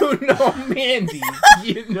 you know Mandy.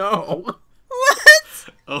 You know. What?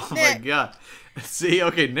 Oh my Nick. god. See,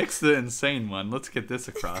 okay, Nick's the insane one. Let's get this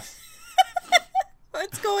across.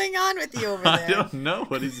 What's going on with you over I there? don't know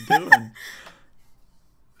what he's doing.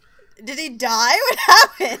 Did he die? What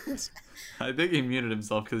happened? I think he muted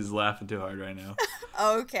himself because he's laughing too hard right now.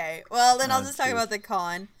 Okay. Well, then I'll Oh, just talk jeez. about the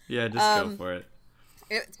con. Yeah, just go for it.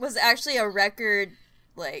 It was actually a record,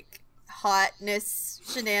 like, hotness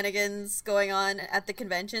shenanigans going on at the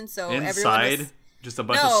convention. So everyone Inside, was... just a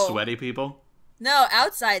bunch No. of sweaty people. No,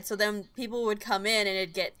 outside. So then people would come in and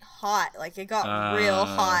it'd get hot. Like, it got real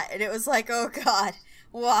hot. And it was like, oh, God,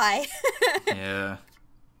 why? Yeah.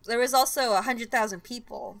 There was also 100,000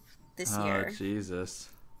 people this Oh, year, Jesus.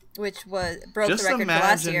 which broke Just the record for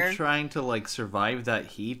last imagine year. trying to, like, survive that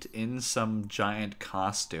heat in some giant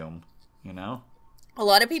costume, you know? A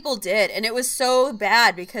lot of people did, and it was so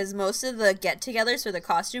bad because most of the get-togethers for the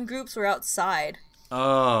costume groups were outside.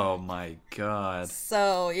 Oh, my God.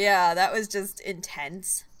 So, yeah, that was just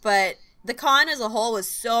intense. But the con as a whole was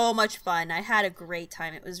so much fun. I had a great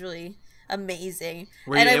time. It was really amazing.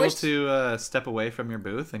 Were and you I able wish... to step away from your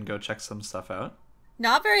booth and go check some stuff out?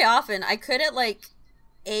 Not very often. I could at, like,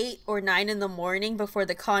 8 or 9 in the morning before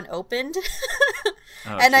the con opened.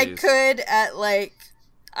 Oh, and I jeez. could at, like...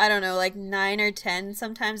 I don't know, like 9 or 10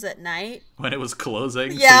 sometimes at night. When it was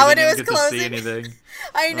closing? Yeah, so you when didn't it even was get to closing. see anything.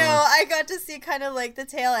 I know, I got to see kind of like the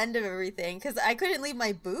tail end of everything because I couldn't leave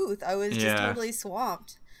my booth. I was just Yeah. totally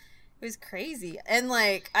swamped. It was crazy. And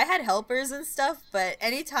like, I had helpers and stuff, but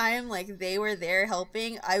anytime like they were there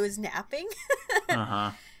helping, I was napping.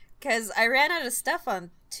 Uh-huh. Because I ran out of stuff on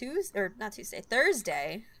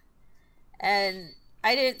Thursday. And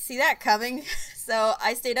I didn't see that coming. So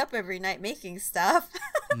I stayed up every night making stuff.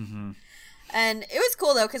 Mm-hmm. And it was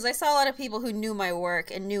cool though, because I saw a lot of people who knew my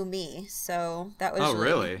work and knew me. So that was Oh,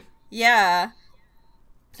 really? Yeah.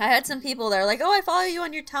 I had some people that are like, oh, I follow you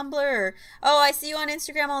on your Tumblr, or oh, I see you on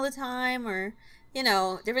Instagram all the time, or, you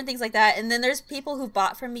know, different things like that. And then there's people who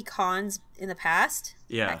bought from me cons in the past.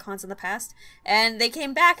 Yeah. At cons in the past. And they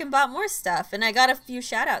came back and bought more stuff. And I got a few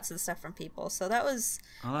shout outs and stuff from people. So that was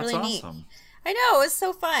Oh, that's really neat. awesome. I know, it was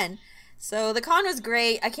so fun. So the con was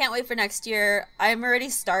great. I can't wait for next year. I'm already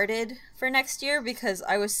started for next year because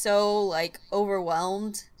I was so like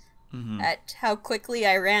overwhelmed Mm-hmm. at how quickly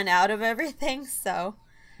I ran out of everything. So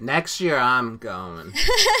Next year I'm going.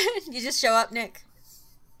 you just show up, Nick.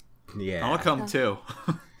 Yeah. I'll come too.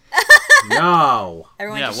 No.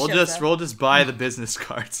 Everyone Yeah, just we'll shows just up. we'll just buy the business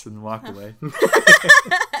cards and walk away.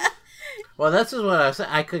 Well, that's just what I was saying.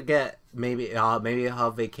 I could get maybe I'll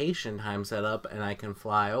have vacation time set up, and I can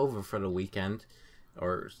fly over for the weekend,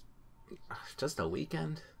 or just a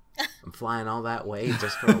weekend. I'm flying all that way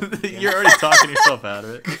just for a weekend. You're already talking yourself out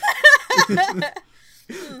of it.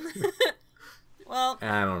 Well,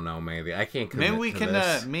 I don't know. Maybe I can't. Commit Maybe we to can.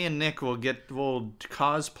 this. Me and Nick will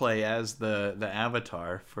cosplay as the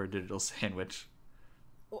avatar for Digital Sandwich.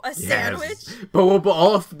 a sandwich? Yes. But we'll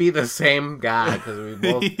all be the same guy because we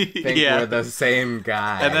both think Yeah. we're the same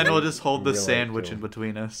guy. And then we'll just hold the Relate sandwich to in him.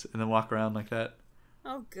 between us and then walk around like that.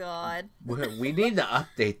 Oh God, We need to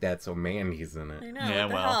update that so Mandy's in I it, know. Yeah, what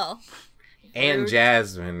the well. hell? and Rude.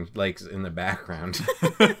 Jasmine like in the background.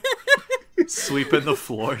 Sweeping the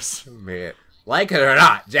floors. Man, like it or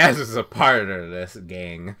not, Jasmine's a part of this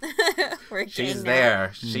gang. We're She's gang now.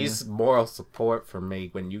 there. She's moral support for me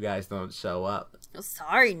when you guys don't show up. Oh,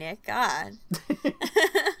 sorry, Nick. God.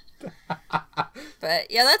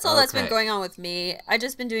 But yeah, that's all that's been Okay. going on with me. I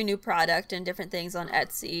just been doing new product and different things on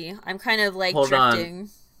Etsy. I'm kind of like Hold on. drifting.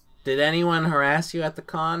 Did anyone harass you at the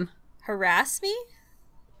con? Harass me?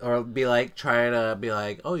 Or try to be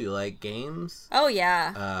like, oh, you like games? Oh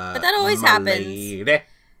yeah, But that always happens.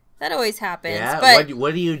 that always happens. Yeah, But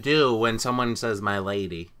what do you do when someone says "my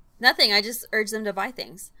lady"? nothing. I just urge them to buy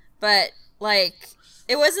things. But like,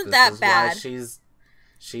 it wasn't This that is bad. why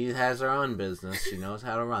she has her own business. She knows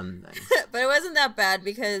how to run things. But it wasn't that bad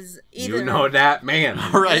because either You know that man.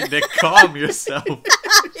 All right, Nick, calm yourself.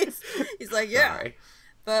 he's like, yeah. Sorry.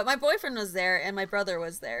 But my boyfriend was there and my brother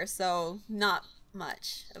was there, so not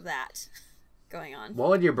much of that going on. What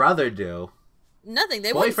would your brother do? Nothing.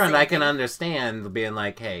 They wouldn't Boyfriend, say I can anything. understand being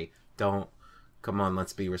like, hey, don't. Come on,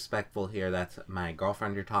 let's be respectful here. That's my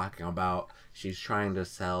girlfriend you're talking about. She's trying to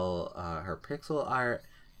sell her pixel art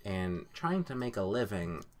and trying to make a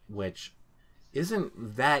living, which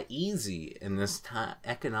isn't that easy in this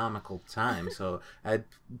economical time. So I'd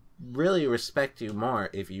really respect you more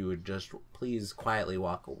if you would just please quietly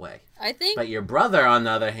walk away. I think But your brother, on the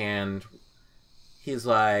other hand, he's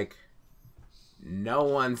like, no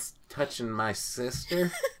one's touching my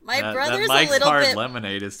sister. my that brother's Mike's a little hard bit.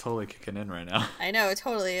 lemonade is totally kicking in right now. I know, it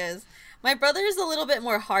totally is. My brother's a little bit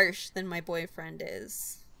more harsh than my boyfriend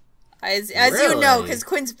is. As you know, Really? because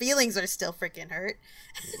Quinn's feelings are still freaking hurt.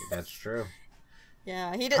 That's true.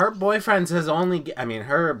 Yeah, he did. Her boyfriend has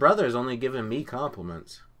her brother's only given me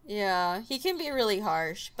compliments. Yeah, he can be really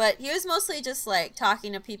harsh, but he was mostly just like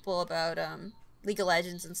talking to people about League of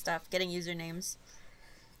Legends and stuff, getting usernames,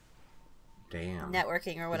 Damn.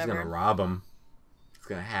 networking or He's whatever. gonna rob them. He's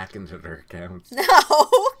gonna hack into their accounts. No,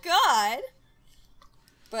 God.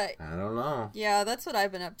 But I don't know. yeah, that's what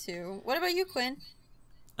I've been up to. What about you, Quinn?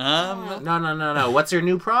 No. What's your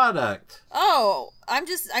new product? Oh, I'm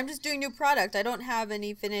just doing new product. I don't have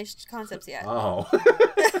any finished concepts yet. Oh.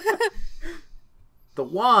 The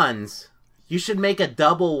wands. You should make a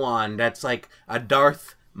double wand that's like a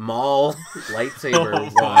Darth Maul lightsaber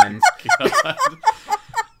wand. God.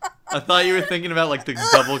 I thought you were thinking about like the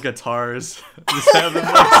double guitars. Just have them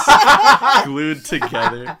like, glued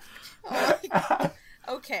together. Oh my God.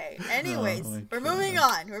 Okay. Anyways, Oh my we're God. moving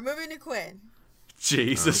on. We're moving to Quinn.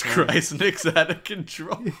 Jesus Okay. Christ, Nick's out of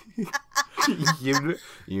control.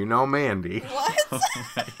 you know Mandy. What? Oh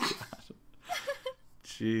my God.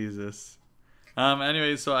 Jesus.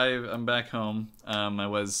 Anyway, so I'm back home. I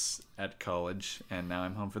was at college, and now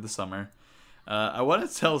I'm home for the summer. I want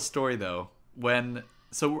to tell a story though.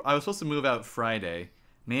 So I was supposed to move out Friday.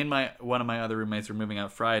 Me and one of my other roommates were moving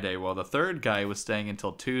out Friday, while the third guy was staying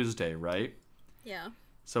until Tuesday, right? Yeah.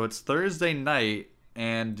 So it's Thursday night,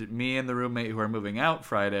 and me and the roommate who are moving out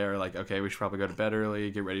Friday are like, okay, we should probably go to bed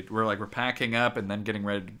early, get ready. We're packing up and then getting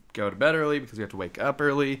ready to go to bed early because we have to wake up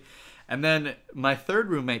early. And then my third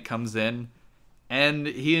roommate comes in, and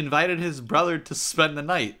he invited his brother to spend the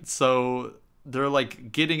night. So they're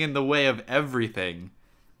like getting in the way of everything.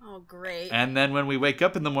 Oh, great. And then when we wake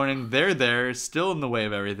up in the morning, they're there, still in the way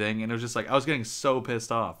of everything. And it was just like, I was getting so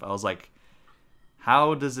pissed off. I was like,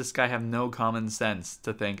 how does this guy have no common sense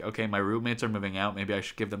to think, okay, my roommates are moving out, maybe I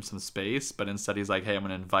should give them some space. But instead he's like, hey, I'm going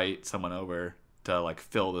to invite someone over to like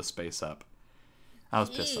fill the space up. I was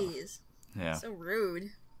pissed off. Jeez. Yeah. So rude.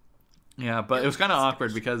 Yeah, but it was kind of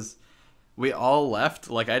awkward because we all left.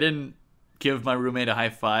 Like, I didn't give my roommate a high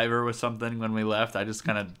five or something when we left. I just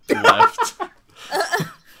kind of left.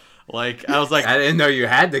 Like, I was like, I didn't know you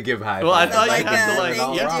had to give high well, I fives. thought Like you had to, a like, you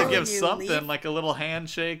have to thank you give when you something, leave. like a little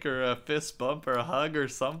handshake or a fist bump or a hug or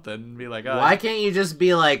something. And be like, oh, Why can't you just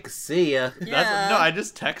be like, see ya? Yeah. No, I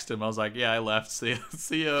just texted him. I was like, yeah, I left. See you.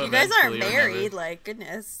 You guys aren't eventually or married, whatever. like,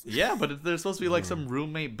 goodness. Yeah, but there's supposed to be like some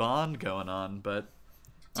roommate bond going on, but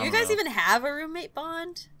Do I you don't guys know. even have a roommate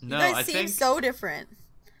bond? No, you guys I seem think- so different.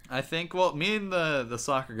 I think, well, me and the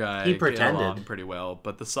soccer guy He get pretended. along pretty well,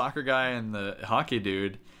 but the soccer guy and the hockey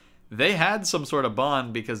dude, they had some sort of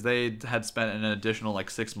bond because they had spent an additional like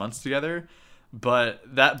 6 months together, but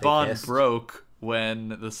that They bond kissed. broke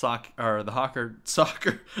when the soccer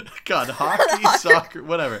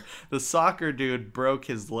dude broke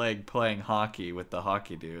his leg playing hockey with the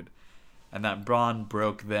hockey dude. And that bond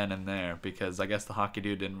broke then and there because I guess the hockey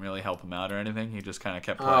dude didn't really help him out or anything. He just kind of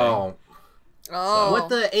kept playing. Oh. Oh. What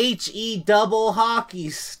the HE double hockey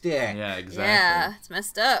stick? Yeah, exactly. Yeah, it's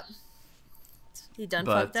messed up. He done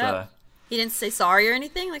fucked up. He didn't say sorry or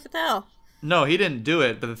anything? Like, what the hell? No, he didn't do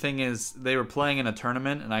it, but the thing is, they were playing in a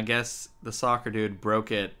tournament, and I guess the soccer dude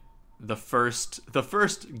broke it the first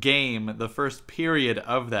game, the first period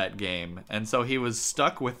of that game, and so he was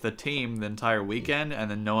stuck with the team the entire weekend,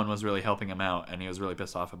 and then no one was really helping him out, and he was really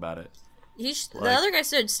pissed off about it. The Like- other guy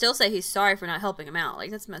should still say he's sorry for not helping him out.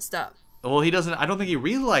 Like, that's messed up. Well, he doesn't. I don't think he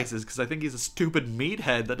realizes because I think he's a stupid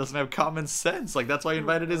meathead that doesn't have common sense. Like that's why he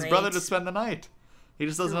invited his brother to Great. spend the night. He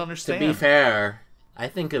just doesn't To understand. be fair, I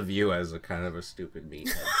think of you as a kind of a stupid meathead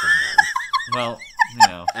sometimes. Well, you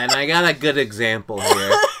know. And I got a good example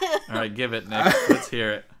here. All right, give it, Nick. Let's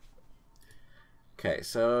hear it. Okay,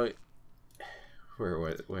 so where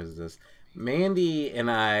was this? Mandy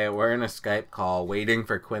and I were in a Skype call waiting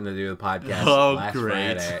for Quinn to do the podcast Oh, last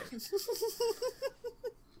great. Friday.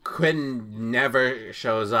 Quinn never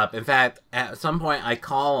shows up. In fact, at some point I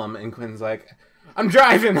call him and Quinn's like, I'm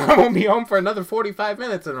driving, I won't be home for another 45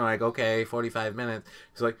 minutes. And I'm like, okay, 45 minutes.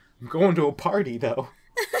 He's like, I'm going to a party though.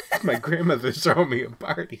 My grandmother's throwing me a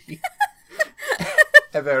party.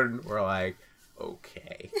 And then we're like,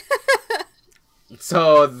 okay.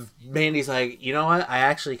 So Mandy's like, you know what? I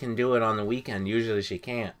actually can do it on the weekend. Usually she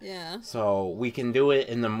can't. Yeah. So we can do it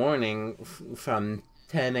in the morning from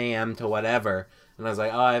 10 a.m. to whatever. And I was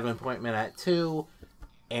like, oh, I have an appointment at 2.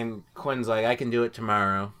 And Quinn's like, I can do it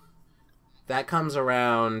tomorrow. That comes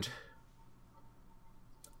around...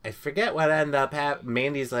 I forget what ended up happening.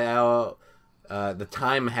 Mandy's like, oh, the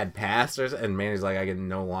time had passed. And Mandy's like, I can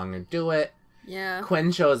no longer do it. Yeah.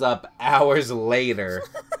 Quinn shows up hours later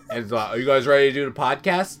and is like, are you guys ready to do the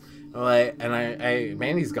podcast? Like, and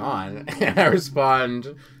Mandy's gone, and I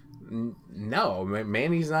respond, no,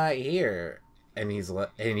 Mandy's not here, and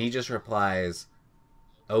he just replies,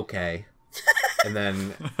 okay, and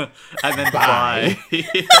then bye.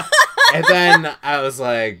 And then I was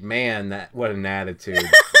like, man, what an attitude.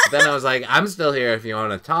 Then I was like, I'm still here if you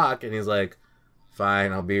want to talk, and he's like,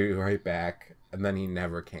 fine, I'll be right back. And then he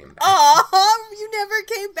never came back. Oh, you never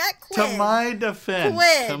came back, Quinn.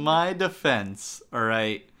 To my defense, all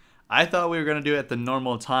right. I thought we were going to do it at the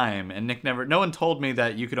normal time, and no one told me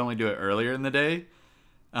that you could only do it earlier in the day,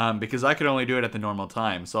 because I could only do it at the normal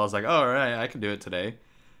time. So I was like, oh, all right, I can do it today.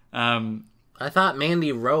 I thought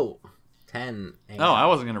Mandy wrote 10 a.m. No, I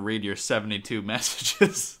wasn't going to read your 72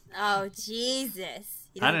 messages. Oh, Jesus.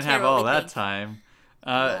 I didn't have all that time.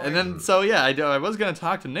 And then, so yeah, I was going to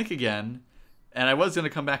talk to Nick again, and I was going to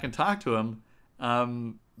come back and talk to him.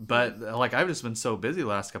 But like I've just been so busy the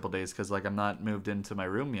last couple days because like I'm not moved into my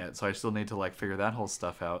room yet, so I still need to like figure that whole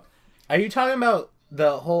stuff out. Are you talking about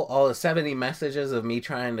all the 70 messages of me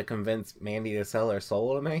trying to convince Mandy to sell her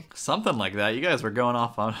soul to me? Something like that. You guys were going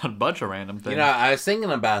off on a bunch of random things. You know, I was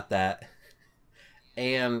thinking about that,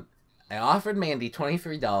 and I offered Mandy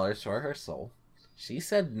 $23 for her soul. She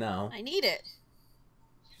said no. I need it.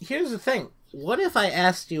 Here's the thing. What if I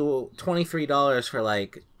asked you $23 for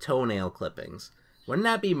like toenail clippings? Wouldn't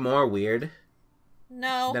that be more weird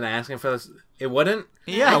No. than asking for this? It wouldn't?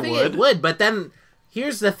 Yeah, I think it would, but then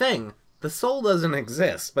here's the thing. The soul doesn't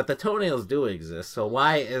exist, but the toenails do exist. So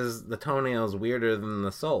why is the toenails weirder than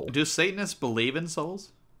the soul? Do Satanists believe in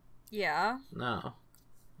souls? Yeah. No.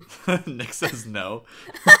 Nick says no.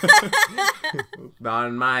 Not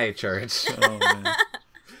in my church. Oh, man.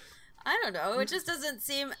 I don't know. It just doesn't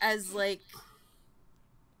seem as, like,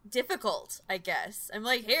 difficult, I guess. I'm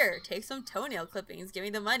like, here, take some toenail clippings, give me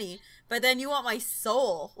the money. But then you want my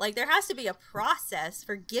soul. Like, there has to be a process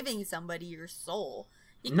for giving somebody your soul.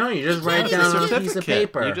 No, you just can't write even down on a give- piece of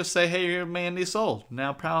paper. You just say, hey, you're Mandy's soul.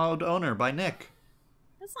 Now proud owner by Nick.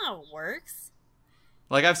 That's not how it works.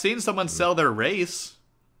 Like, I've seen someone sell their race,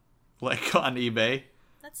 like, on eBay.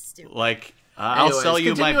 That's stupid. Like, I'll Anyways, sell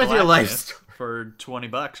you my continue with your life blackness story. for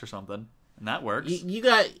 $20 or something. And that works. You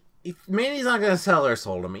got... Mandy's not going to sell her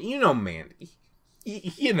soul to me. You know Mandy.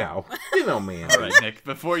 You know. You know Mandy. All right, Nick,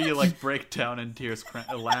 before you, like, break down in tears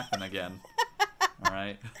laughing again. All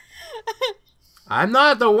right? I'm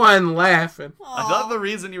not the one laughing. I thought the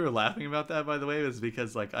reason you were laughing about that, by the way, was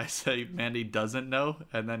because, like, I say Mandy doesn't know,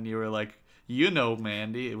 and then you were like, you know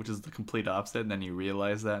Mandy, which is the complete opposite, and then you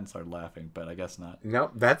realized that and started laughing, but I guess not.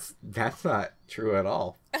 Nope, that's not true at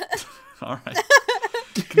all. All right.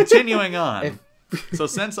 Continuing on. So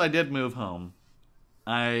since I did move home,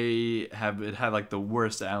 I have had like the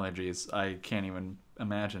worst allergies I can't even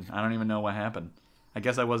imagine. I don't even know what happened. I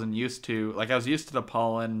guess I wasn't used to, like I was used to the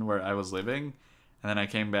pollen where I was living, and then I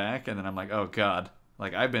came back, and then I'm like, oh god.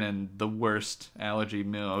 Like I've been in the worst allergy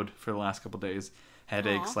mode for the last couple days.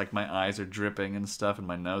 Headaches, like my eyes are dripping and stuff, and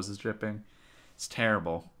my nose is dripping. It's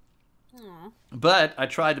terrible. Aww. But I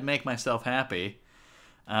tried to make myself happy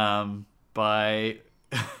by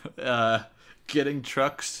getting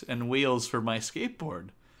trucks and wheels for my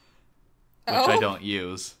skateboard, which I don't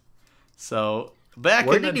use. So back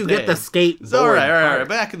Where in the did you day, get the skateboard? So, all right. part?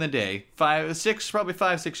 Back in the day, probably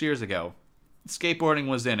 5-6 years ago, skateboarding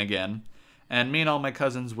was in again, and me and all my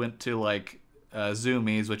cousins went to like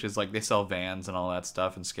Zoomies, which is like they sell vans and all that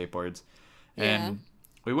stuff and skateboards. Yeah. And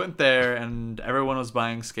we went there, and everyone was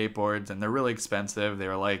buying skateboards, and they're really expensive. They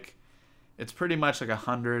were like, it's pretty much like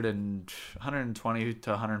 $120 to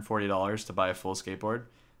 $140 to buy a full skateboard.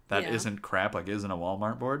 That Yeah. isn't crap, like isn't a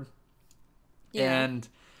Walmart board. Yeah. And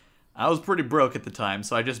I was pretty broke at the time,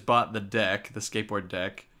 so I just bought the deck, the skateboard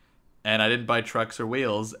deck, and I didn't buy trucks or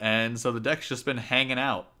wheels, and so the deck's just been hanging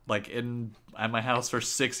out like at my house for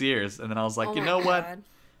 6 years. And then I was like, Oh you my know what? God.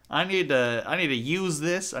 I need to use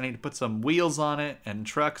this. I need to put some wheels on it and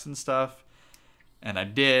trucks and stuff. And I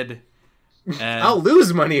did. And I'll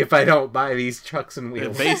lose money if I don't buy these trucks and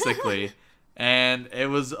wheels. basically. And it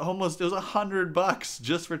was $100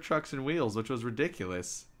 just for trucks and wheels, which was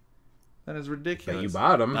ridiculous. That is ridiculous. But you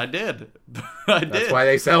bought them. I did. I did. That's why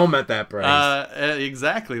they sell them at that price.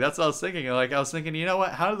 Exactly. That's what I was thinking. Like, I was thinking, you know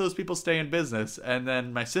what? How do those people stay in business? And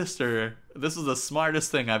then my sister, this is the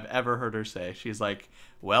smartest thing I've ever heard her say. She's like,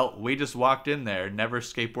 well, we just walked in there, never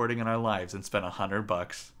skateboarding in our lives, and spent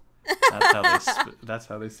 $100. That's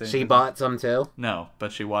how they stay. in She business. bought some too? No,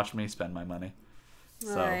 but she watched me spend my money.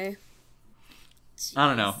 So Right. I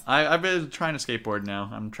don't know. I've been trying to skateboard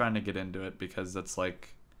now. I'm trying to get into it because it's like,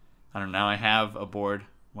 I don't know. Now I have a board.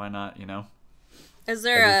 Why not? You know. Is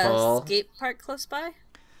there Every a fall. skate park close by?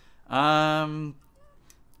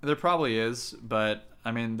 There probably is, but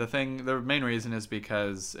I mean the main reason is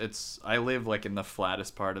because I live like in the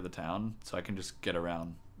flattest part of the town, so I can just get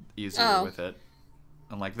around easier with it.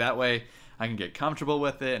 And like that way I can get comfortable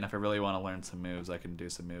with it, and if I really want to learn some moves, I can do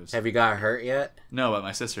some moves. Have you got hurt yet? No, but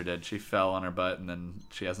my sister did. She fell on her butt, and then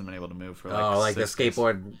she hasn't been able to move for like the 6 days.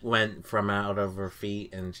 skateboard went from out of her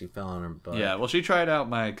feet and she fell on her butt. Yeah, well, she tried out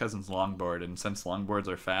my cousin's longboard, and since longboards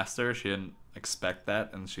are faster, she didn't expect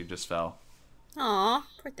that, and she just fell. Aw,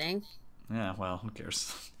 poor thing. Yeah, well, who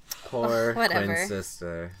cares? Poor Whatever. Quinn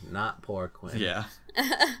sister. Not poor Quinn. Yeah.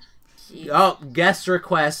 Oh, guest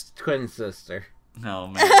request Quinn sister. Oh,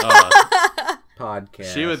 man. Oh.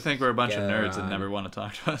 Podcast. She would think we're a bunch of Get nerds and on. never want to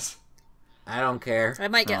talk to us. I don't care. I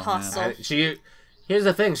might get Oh, man. hostile. Here's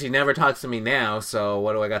the thing. She never talks to me now, so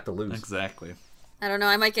what do I got to lose? Exactly. I don't know.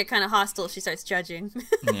 I might get kind of hostile if she starts judging.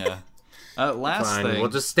 Yeah. Last Fine, thing. we'll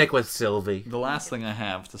just stick with Sylvie. The last thing I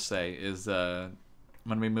have to say is I'm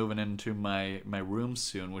going to be moving into my room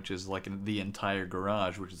soon, which is like the entire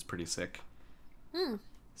garage, which is pretty sick.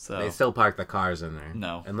 So They still park the cars in there.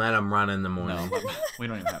 No. And let them run in the morning. no, we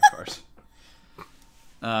don't even have cars.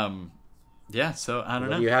 Yeah, so I don't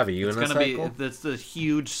know. What do you have, a It's gonna be unicycle? it's a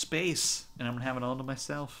huge space, and I'm gonna have it all to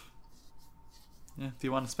myself. Yeah, if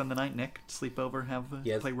you want to spend the night, Nick, sleep over,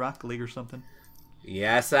 Yes. play Rocket League or something.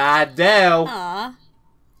 Yes, I do. Aw.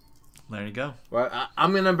 There you go. Well,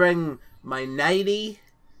 I'm going to bring my nightie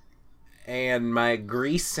and my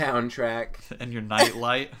Grease soundtrack. And your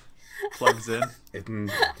nightlight plugs in.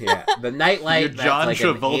 Yeah, the nightlight Your that's John like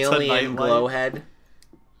Travolta an alien nightlight. glow head.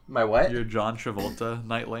 My what? Your John Travolta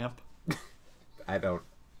night lamp. I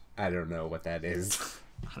don't know what that is.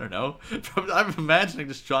 I don't know. I'm imagining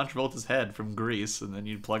just John Travolta's head from Grease, and then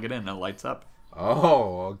you plug it in and it lights up.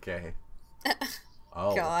 Oh, okay.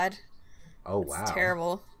 Oh, God. oh wow. It's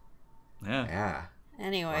terrible. Yeah. Yeah.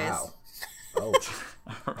 Anyways. Wow. Oh,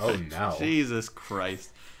 All Oh, right. no. Jesus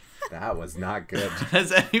Christ. that was not good.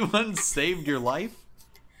 Has anyone saved your life?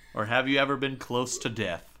 Or have you ever been close to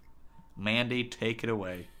death? Mandy, take it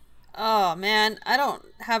away. Oh, man. I don't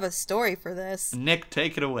have a story for this. Nick,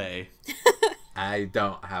 take it away. I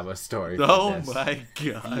don't have a story for Oh this my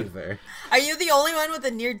god. either. Are you the only one with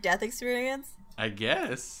a near-death experience? I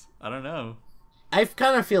guess. I don't know. I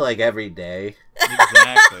kind of feel like every day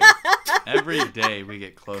Exactly. Every day we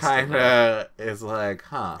get close to kind death. of is like,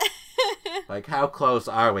 huh? Like, how close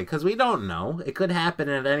are we? Because we don't know. It could happen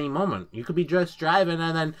at any moment. You could be just driving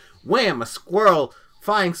and then, wham,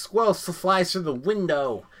 flying squirrel flies through the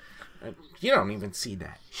window. You don't even see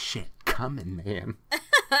that shit coming, man.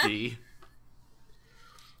 D.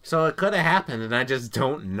 So it could have happened, and I just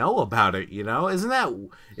don't know about it. You know, isn't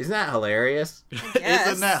that hilarious? Yes.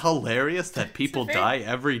 Isn't that hilarious that people very- die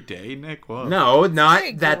every day, Nick? Whoa. No, not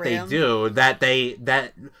Very that grim. they do.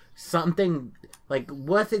 That something like,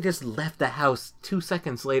 what if they just left the house 2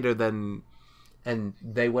 seconds later and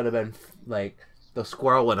they would have been like, the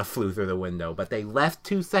squirrel would have flew through the window, but they left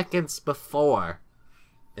 2 seconds before,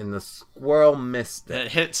 and the squirrel missed it.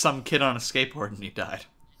 It hit some kid on a skateboard and he died.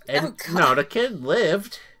 And Oh, God. no, the kid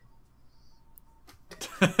lived.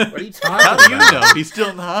 What are you talking How about? do you know? He's still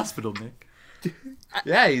in the hospital, Nick.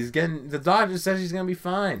 Yeah, the doctor says he's gonna be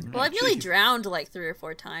fine. Well, I've nearly Jeez. drowned like 3 or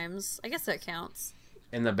 4 times. I guess that counts.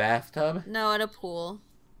 In the bathtub. No, at a pool.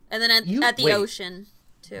 And then at the wait. ocean,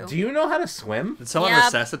 too. Do you know how to swim? Did someone Yeah.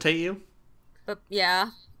 resuscitate you? But, yeah.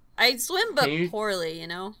 I swim, but Can you- poorly, you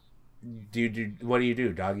know? What do you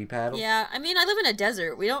do? Doggy paddle? Yeah, I mean, I live in a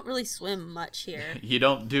desert. We don't really swim much here. You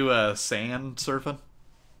don't do sand surfing?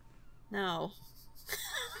 No.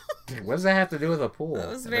 What does that have to do with a pool? That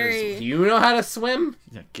was very- Do you know how to swim?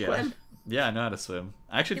 Yeah, Gwen? Yeah, I know how to swim.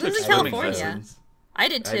 I actually He took lives in swimming California. lessons. I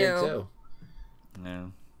did, too. I did too.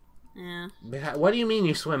 No. Yeah. But what do you mean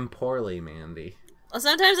you swim poorly, Mandy? Well,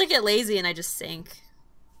 sometimes I get lazy and I just sink.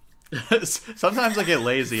 Sometimes I get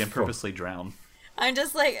lazy and purposely drown. I'm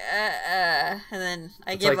just like, and then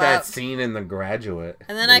I It's give like that up. scene in The Graduate.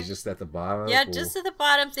 And then where I- he's just at the bottom of Yeah, the pool. just at the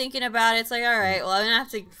bottom thinking about it. It's like, all right, well, I'm gonna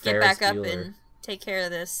have to get Ferris back up Bueller. and take care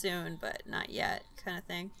of this soon, but not yet, kind of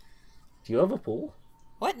thing. Do you have a pool?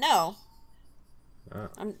 What? No. Oh.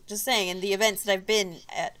 I'm just saying, in the events that I've been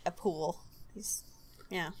at a pool,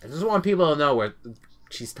 yeah. I just want people to know where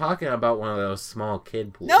she's talking about one of those small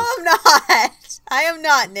kid pools. No, I'm not. I am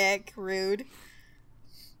not, Nick. Rude.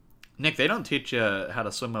 Nick, they don't teach you how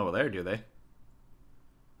to swim over there, do they?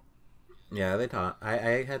 Yeah, they taught.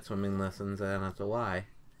 I had swimming lessons. I don't have to lie.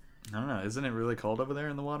 I don't know. Isn't it really cold over there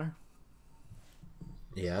in the water?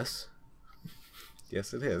 Yes.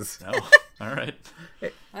 Yes, it is. No. All right.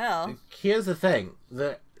 Well, Here's the thing: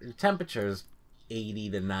 the temperature's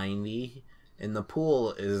 80 to 90, and the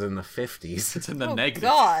pool is in the 50s. It's in the Oh, negative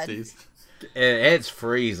God. 50s. It's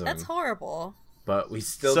freezing. That's horrible. But we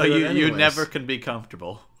still So do it you anyways. never can be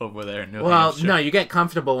comfortable over there in New Well, Hampshire. no, you get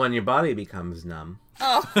comfortable when your body becomes numb.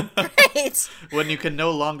 Oh, great. When you can no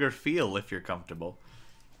longer feel if you're comfortable.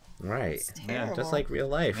 Right. Yeah, terrible. just like real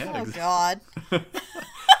life. Yeah. Oh, God.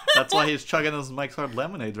 That's why he's chugging those Mike's Hard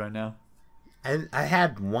Lemonades right now. And I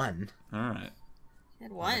had one. All right.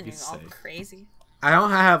 Had one. be You're all safe. crazy. I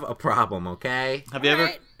don't have a problem, okay? Have you ever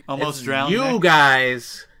Alright. almost It's drowned? you Nick?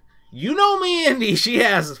 guys. You know me, Andy. She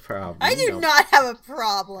has a problem. I You do know. not have a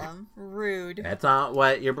problem. Rude. That's not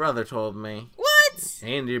what your brother told me. What?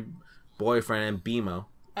 And your boyfriend and BMO.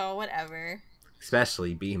 Oh, whatever.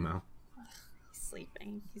 Especially BMO. He's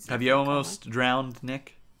sleeping. He's Have in you a coma. almost drowned,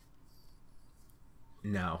 Nick?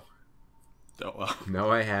 No. Oh, well.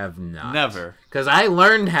 No, I have not. Never. Because I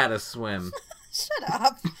learned how to swim. Shut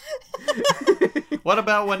up. What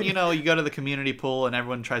about when, you go to the community pool and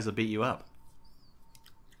everyone tries to beat you up?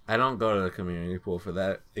 I don't go to the community pool for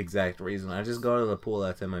that exact reason. I just go to the pool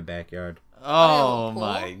that's in my backyard. Oh, pool?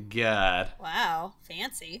 my God. Wow.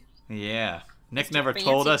 Fancy. Yeah. Nick Mr. never Fancy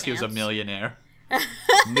told us he was a Pants. millionaire.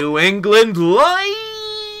 New England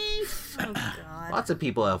life! Oh, God. Lots of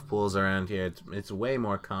people have pools around here. It's way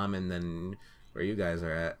more common than where you guys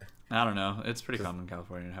are at. I don't know. It's pretty common in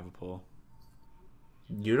California to have a pool.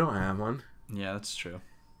 You don't have one. Yeah, that's true.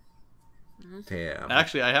 Damn.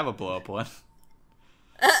 Actually, I have a blow-up one.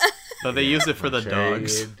 But they use it for the Sure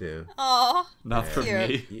dogs, you do. Oh. not for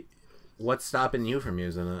Cute. me. What's stopping you from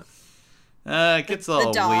using it? It gets The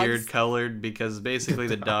all dogs. weird colored because basically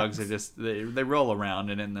the dogs are just they roll around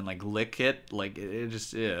in it and then like lick it like it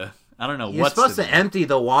just I don't know You're what's supposed the to empty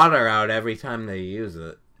the water out every time they use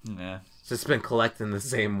it. yeah. It's just been collecting the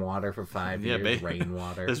same water for 5 Yeah, years. ba-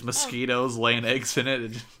 Rainwater. There's mosquitoes laying eggs in it.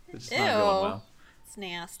 It's just not going Ew. well. It's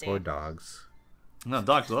nasty. Poor dogs. No,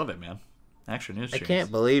 dogs love it, man. Action news. I can't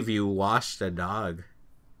believe you washed a dog.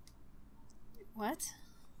 What?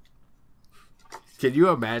 Can you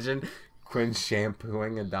imagine Quinn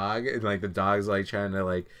shampooing a dog and like the dog's like trying to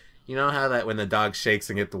like, you know how that when the dog shakes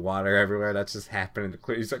and get the water everywhere, that's just happening to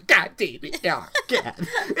Quinn. He's like, God damn it, oh God,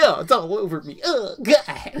 oh, it's all over me, oh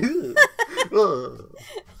God, ugh.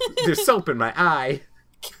 There's soap in my eye.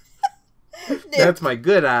 Nick, That's my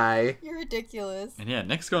good eye. you're ridiculous. And yeah,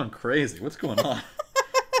 Nick's going crazy. What's going on?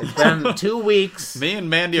 It's been 2 weeks. Me and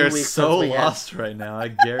Mandy 2 are weeks so since we had- lost right now. I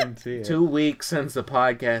guarantee it. 2 weeks since the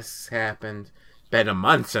podcast happened. Been a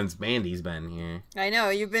month since Mandy's been here. I know,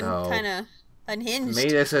 you've been So, kind of unhinged. Maybe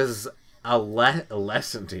this is a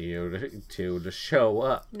lesson to you to show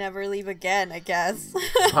up. Never leave again, I guess.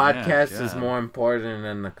 Podcast is God. more important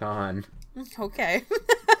than the con. Okay.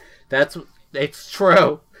 It's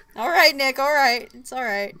true. All right, Nick. All right. It's all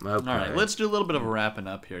right. Okay. All right, let's do a little bit of a wrapping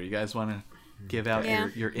up here. You guys want to give out Yeah.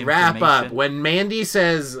 your information? wrap up. When Mandy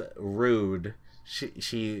says rude,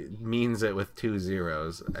 she means it with 2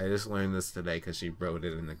 zeros. I just learned this today because she wrote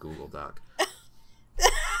it in the Google Doc.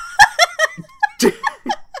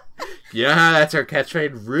 You know how that's her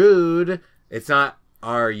catchphrase? Rude. It's not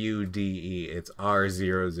RUDE. It's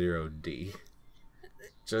R00D.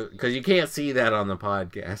 Because you can't see that on the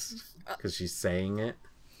podcast because she's saying it.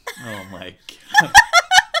 Oh my god.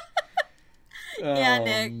 Yeah, Oh,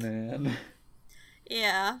 Nick. man.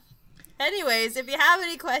 Yeah. Anyways, if you have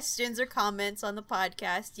any questions or comments on the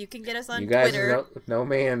podcast, you can get us on You guys Twitter. know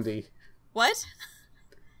Mandy. What?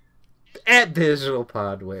 At Digital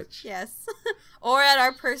Pod Witch. Yes. Or at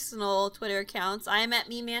our personal Twitter accounts. I'm at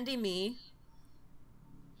me.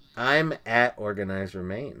 I'm at Organize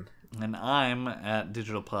Remain. And I'm at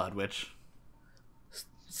Digital Pod, which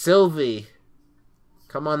Sylvie,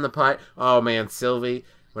 come on the pod. Oh man, Sylvie.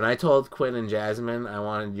 When I told Quinn and Jasmine I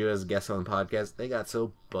wanted you as guests on the podcast, they got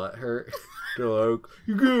so butthurt. They're like,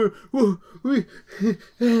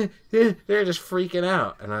 they're just freaking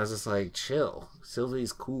out, and I was just like, chill.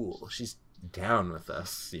 Sylvie's cool. She's down with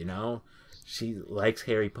us, you know. She likes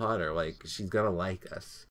Harry Potter. Like she's gonna like us.